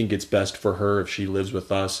 well, we think it's best for her if she lives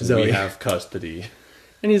with us and Zoe. we have custody.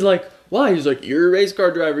 And he's like, why? He's like, you're a race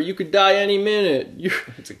car driver. You could die any minute.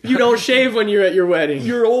 You don't shave when you're at your wedding.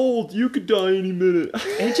 You're old. You could die any minute.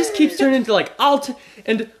 And it just keeps turning into like,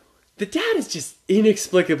 and the dad is just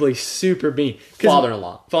inexplicably super mean.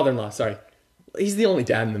 Father-in-law, sorry. He's the only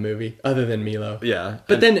dad in the movie, other than Milo. Yeah.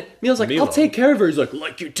 But then Milo's like, Milo. I'll take care of her. He's like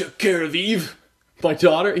you took care of Eve, my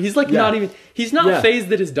daughter. He's like he's not fazed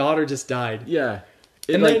that his daughter just died. Yeah.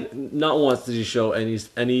 And And not once did he show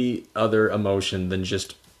any other emotion than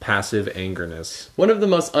just passive angerness. One of the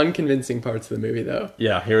most unconvincing parts of the movie, though,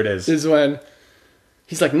 Yeah, here it is. is when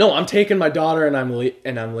he's like, no, I'm taking my daughter and I'm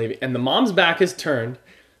leaving. And the mom's back is turned.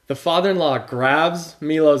 The father-in-law grabs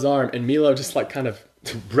Milo's arm and Milo just like kind of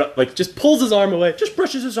like just pulls his arm away. just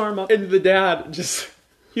brushes his arm up. And the dad just...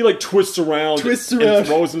 He like twists around and around.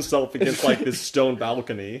 throws himself against like this stone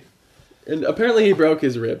balcony. And apparently he broke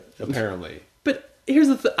his rib. Apparently. But here's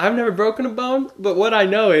the thing. I've never broken a bone, but what I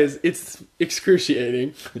know is it's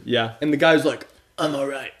excruciating. Yeah. And the guy's like, I'm all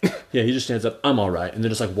right. Yeah, he just stands up, I'm alright, and then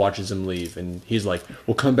just like watches him leave, and he's like,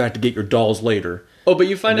 we'll come back to get your dolls later. Oh, but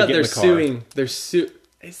you find And out they they're get in the car. suing.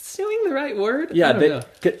 Is suing the right word? I Yeah,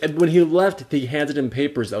 don't know. when he left, they handed him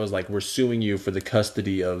papers that was like, we're suing you for the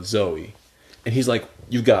custody of Zoe. And he's like,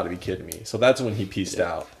 you gotta be kidding me. So that's when he pieced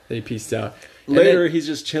out. They pieced out. And Later, then he's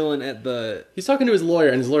just chilling at the... he's talking to his lawyer,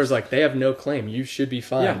 and his lawyer's like, they have no claim. You should be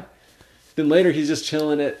fine. Yeah. Then later, he's just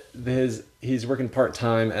chilling at he's working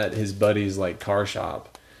part-time at his buddy's like car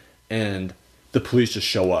shop. And the police just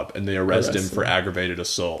show up, and they arrest him for aggravated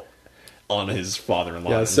assault on his father-in-law.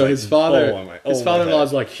 Yeah, And so like, his father, my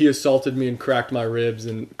father-in-law's head. like, he assaulted me and cracked my ribs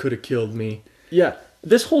and could have killed me. Yeah.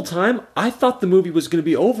 This whole time, I thought the movie was going to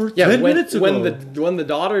be over 10 minutes ago. When the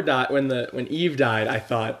daughter died, when Eve died, I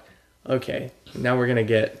thought, okay, now we're gonna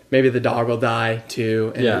get, maybe the dog will die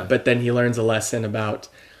too. And, Yeah. But then he learns a lesson about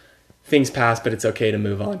things past, but it's okay to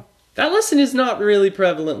move on. That lesson is not really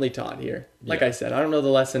prevalently taught here. Like Yeah. I said, I don't know the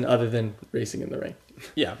lesson other than racing in the rain.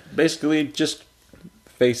 Yeah, basically just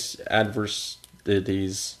face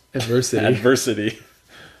adversities. Adversity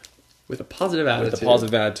with a positive attitude. With a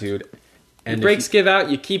positive attitude. And And brakes give out,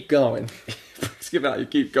 you keep going. brakes give out, you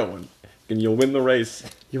keep going. And you'll win the race.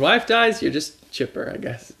 Your wife dies, you're just chipper, I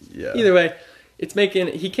guess. Yeah. Either way,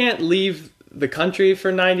 he can't leave the country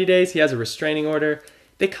for 90 days. He has a restraining order.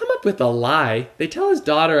 They come up with a lie. They tell his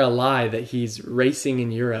daughter a lie that he's racing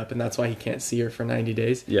in Europe, and that's why he can't see her for 90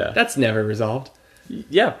 days. Yeah. That's never resolved.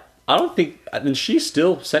 Yeah, I don't think... And she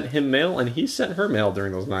still sent him mail, and he sent her mail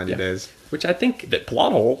during those 90 days. Which I think That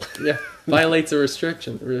plot hole. violates a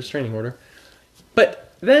restraining order.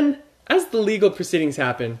 But then, as the legal proceedings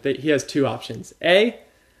happen, he has two options. A,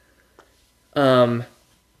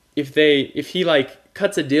 if he like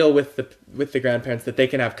cuts a deal with the grandparents that they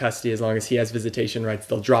can have custody as long as he has visitation rights,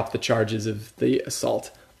 they'll drop the charges of the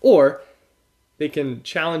assault. Or they can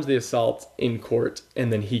challenge the assault in court,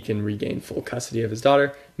 and then he can regain full custody of his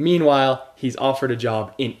daughter. Meanwhile, he's offered a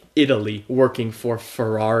job in Italy working for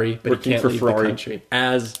Ferrari, but he can't leave the country.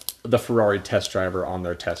 As the Ferrari test driver on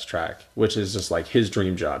their test track, which is just like his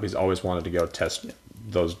dream job. He's always wanted to go test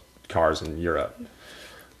those cars in Europe.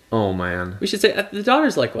 Oh, man. We should say, the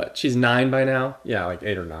daughter's like what? She's 9 by now? Yeah, like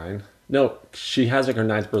 8 or 9. No, she has like her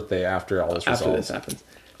 9th birthday after all this After results. this happens.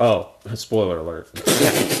 Oh, spoiler alert.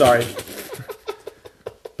 Yeah, sorry.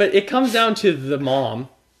 But it comes down to the mom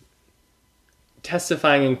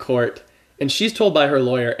testifying in court, and she's told by her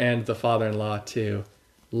lawyer and the father-in-law to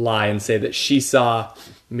lie and say that she saw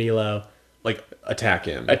Milo Like, attack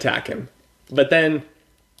him. But then,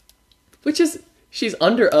 she's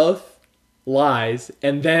under oath, lies,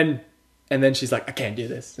 and then she's like, I can't do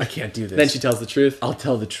this. I can't do this. Then she tells the truth. I'll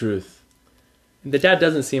tell the truth. The dad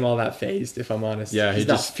doesn't seem all that fazed, if I'm honest. Yeah, he's he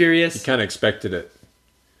not just furious. He kind of expected it.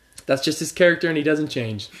 That's just his character, and he doesn't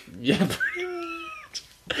change. Yeah, pretty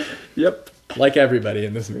much. Yep. Like everybody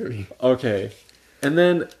in this movie. Okay. And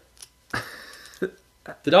then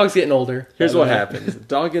The dog's getting older. here's by the what way. happens. The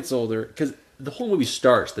dog gets older because the whole movie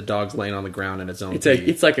starts. The dog's laying on the ground in its own.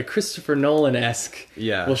 It's like a Christopher Nolan-esque.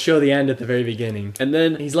 Yeah. We'll show the end at the very beginning. And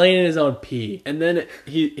then He's laying in his own pee. and then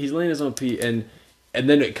he's laying his own pee, and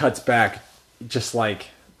then it cuts back, just like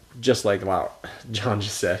wow, John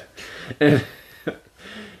just said, and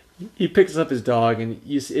he picks up his dog, and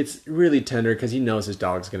it's really tender because he knows his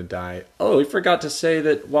dog's gonna die. Oh, he forgot to say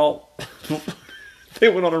that. Well, they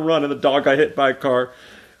went on a run, and the dog got hit by a car,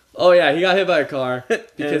 Oh yeah, he got hit by a car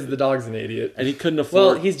because And- the dog's an idiot. and he couldn't Well,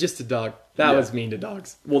 afford. he's just a dog. That Yeah. was mean to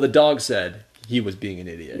dogs. Well, the dog said he was being an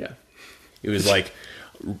idiot. Yeah. He was like,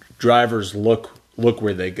 drivers look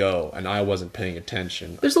where they go, and I wasn't paying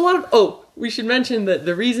attention. There's a lot of... Oh, we should mention that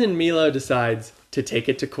the reason Milo decides to take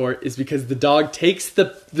it to court is because the dog takes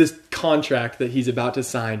this contract that he's about to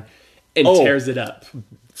sign and tears it up.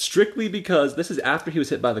 Strictly because this is after he was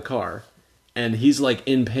hit by the car, and he's like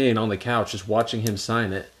in pain on the couch, just watching him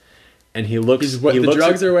sign it. And he looks. The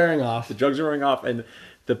drugs are wearing off. The drugs are wearing off, and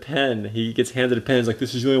the pen. He gets handed a pen. He's like,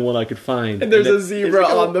 "This is the only one I could find." And there's a zebra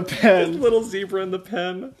on the pen. Little zebra in the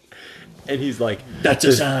pen. And he's like, "That's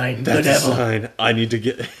a sign. That's a sign. I need to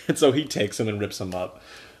get." And so he takes him and rips him up.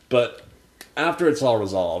 But after it's all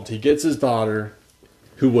resolved, he gets his daughter.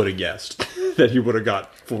 Who would have guessed that he would have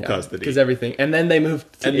got full custody? Because everything. And then they move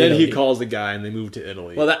to And Italy. then he calls the guy, and they move to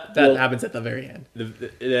Italy. Well, that happens at the very end.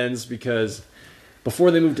 It ends because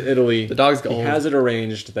before they move to Italy, The dog's he old. has it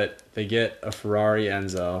arranged that they get a Ferrari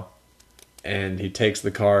Enzo, and he takes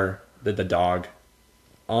the dog,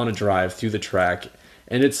 on a drive through the track,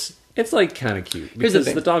 and it's like kind of cute Here's the because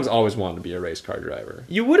thing. the dog's always wanted to be a race car driver.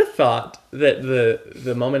 You would have thought that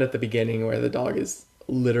the moment at the beginning where the dog is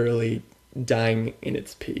literally dying in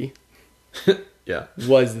its pee Yeah,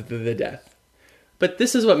 was the death. But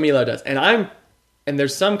this is what Milo does. And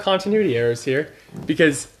there's some continuity errors here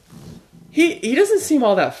because he doesn't seem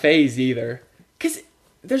all that phased either. Because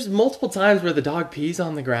there's multiple times where the dog pees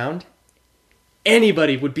on the ground.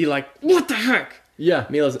 Anybody would be like, what the heck? yeah,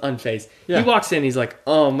 Milo's unfazed. Yeah. He walks in, he's like,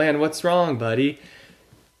 oh man, what's wrong, buddy?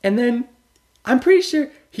 And then I'm pretty sure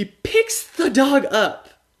he picks the dog up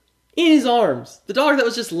in his arms. The dog that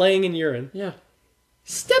was just laying in urine. yeah.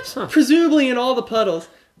 Steps presumably in all the puddles,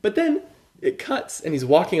 but then it cuts and he's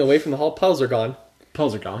walking away from the hall. Puddles are gone.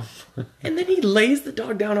 Puddles are gone. And then he lays the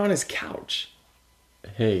dog down on his couch.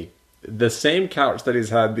 Hey, the same couch that he's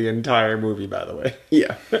had the entire movie, by the way.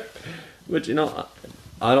 Yeah. Which,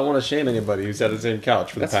 I don't want to shame anybody who's had the same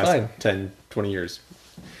couch for the That's past fine. 10, 20 years.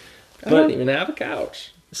 I don't even have a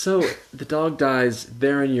couch. So the dog dies.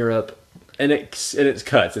 They're in Europe, and it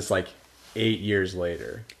cuts. It's like 8 years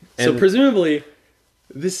later. So And presumably,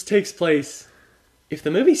 this takes place... If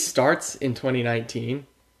the movie starts in 2019,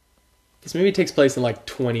 this movie takes place in like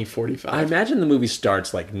 2045. I imagine the movie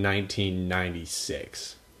starts like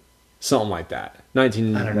 1996, something like that.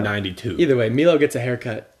 1992. Either way, Milo gets a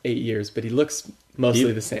haircut 8 years, but he looks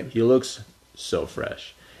mostly the same. He looks so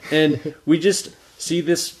fresh, and we just see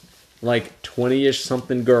this like 20-ish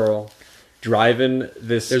something girl driving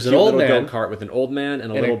this. There's an cute old little man. go-kart with an old man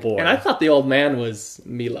and a little boy. And I thought the old man was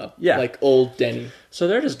Milo. Yeah. Like old Denny. So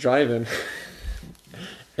they're just driving,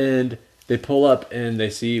 and they pull up, and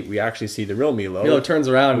we actually see the real Milo. Milo turns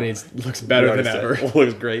around and he looks better than ever.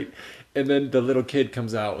 Looks great. And then the little kid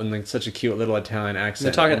comes out in like such a cute little Italian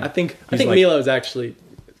accent. They're talking. I think He's like, Milo is actually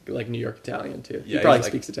like New York Italian too. Yeah, He probably he's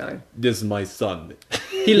like- speaks Italian. "This is my son.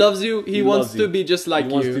 He loves you. He wants loves to you. be just like He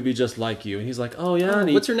you. wants to be just like you." And he's like, "Oh yeah,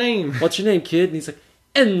 honey. What's your name? What's your name, kid?" And he's like,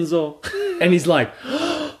 "Enzo." And he's like,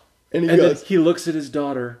 and he And then goes, he looks at his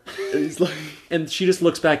daughter, and he's like, and she just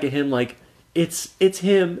looks back at him like, "It's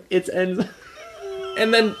him. It's Enzo."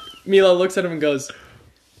 and then Milo looks at him and goes,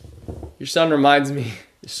 "Your son reminds me."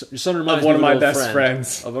 Your son reminds Of one me of my an old best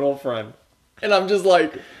friends. Of an old friend. And I'm just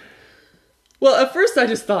like, well, at first I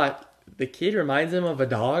just thought the kid reminds him of a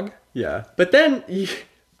dog, Yeah. but then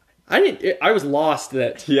I was lost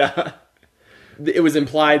that Yeah. it was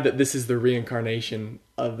implied that this is the reincarnation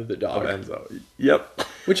of the dog, Enzo. Yep.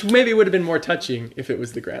 which maybe would have been more touching if it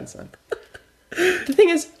was the grandson. The thing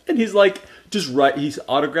is, And he's like, he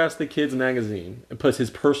autographs the kid's magazine and puts his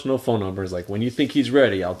personal phone number. He's like, when you think he's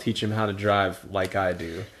ready, I'll teach him how to drive like I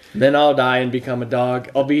do. then I'll die and become a dog.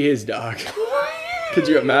 I'll be his dog. Could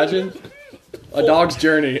you imagine? A dog's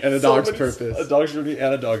journey and a dog's purpose. A dog's journey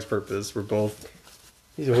and a dog's purpose were both.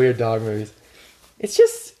 These are weird dog movies. It's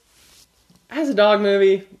just, as a dog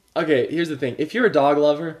movie, okay, here's the thing. If you're a dog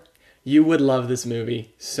lover, you would love this movie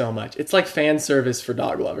so much. It's like fan service for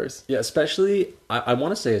dog lovers. Yeah, especially, I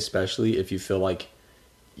want to say especially if you feel like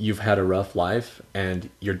you've had a rough life and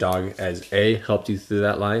your dog has A, helped you through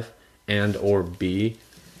that life, and or B,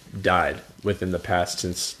 died within the past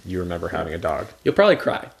since you remember having a dog. You'll probably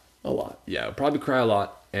cry a lot. Yeah, I'll probably cry a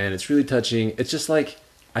lot, and it's really touching. It's just like,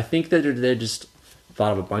 I think that they just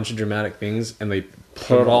thought of a bunch of dramatic things and they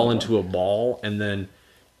put it all into a ball and then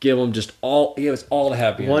give us all the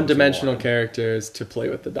happy endings we One-dimensional wanted. characters to play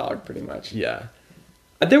with the dog, pretty much. Yeah.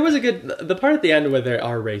 There was the part at the end where they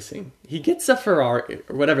are racing. He gets a Ferrari,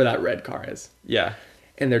 or whatever that red car is. Yeah.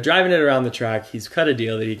 And they're driving it around the track. He's cut a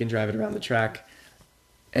deal that he can drive it around the track.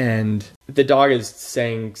 and the dog is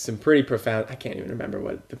saying some pretty profound. I can't even remember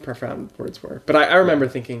what the profound words were, but I remember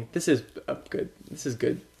thinking, this is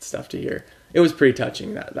good stuff to hear. It was pretty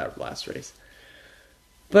touching, that last race,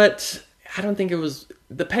 but I don't think it was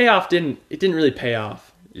the payoff. Didn't really pay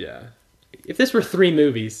off. Yeah. If this were 3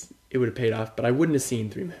 movies, it would have paid off, but I wouldn't have seen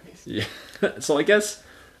 3 movies. Yeah. So I guess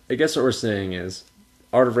what we're saying is,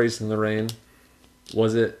 Art of Racing in the Rain,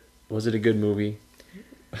 was it a good movie?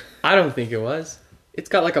 I don't think it was. It's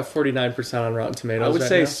got like a 49% on Rotten Tomatoes. I would right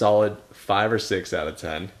say now. solid 5 or 6 out of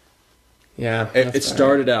 10. Yeah. It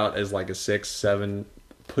started out as like a 6, 7,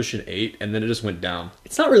 pushing 8, and then it just went down.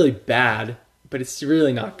 It's not really bad, but it's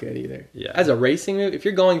really not good either. Yeah. As a racing movie, if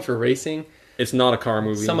you're going for racing, It's not a car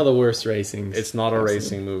movie. some of the worst racings. It's not a I've seen.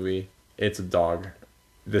 racing movie. It's a dog.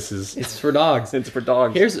 It's for dogs. It's for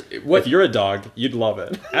dogs. Here's what. If you're a dog, you'd love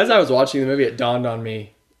it. As I was watching the movie, it dawned on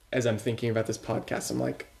me as I'm thinking about this podcast. I'm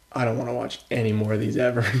like, I don't want to watch any more of these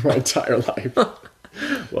ever in my entire life.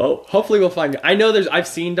 Well, Hopefully, we'll find. I know I've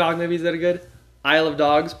seen dog movies that are good. Isle of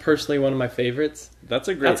Dogs, personally, one of my favorites. that's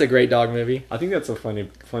a Great dog movie. I think that's a funny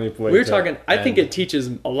way. We were talking. I think it teaches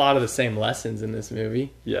a lot of the same lessons in this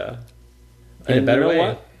movie. Yeah. In a better way.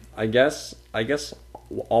 What? I guess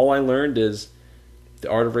all I learned is the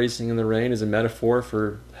art of racing in the rain is a metaphor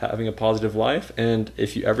for having a positive life, and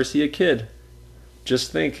if you ever see a kid,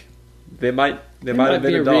 just think they might have been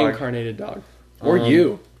be a a dog. reincarnated dog, or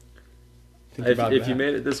you. Think about If that. you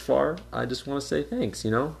made it this far, I just want to say thanks.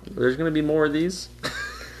 There's going to be more of these.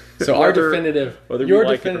 So our definitive, whether your we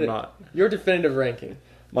like definitive, it or not. your definitive ranking.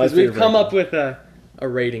 My Because we've favorite come ranking. up with a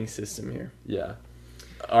rating system here. Yeah.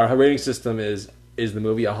 Our rating system is the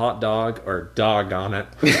movie a hot dog or dog on it?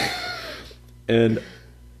 And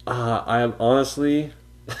I am honestly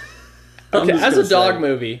I'm Okay, just as gonna a dog say,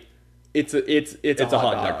 movie, it's a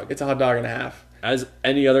hot dog. It's a hot dog and a half. as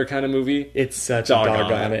any other kind of movie, It's such dog a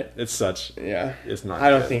dog on it. It's such Yeah. it's not I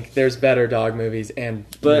don't good. think there's better dog movies and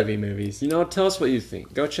But- movie movies. Tell us what you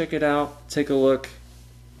think. Go check it out. Take a look.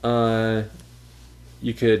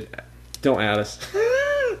 You could don't add us.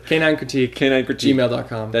 Canine Critique, Canine critique.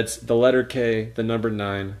 gmail.com. That's the letter K, the number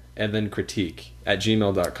 9, and then critique at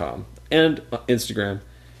gmail.com. And Instagram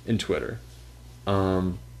and Twitter.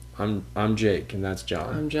 I'm Jake, and that's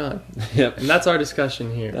John. I'm John. Yep. And that's our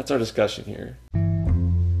discussion here. That's our discussion here.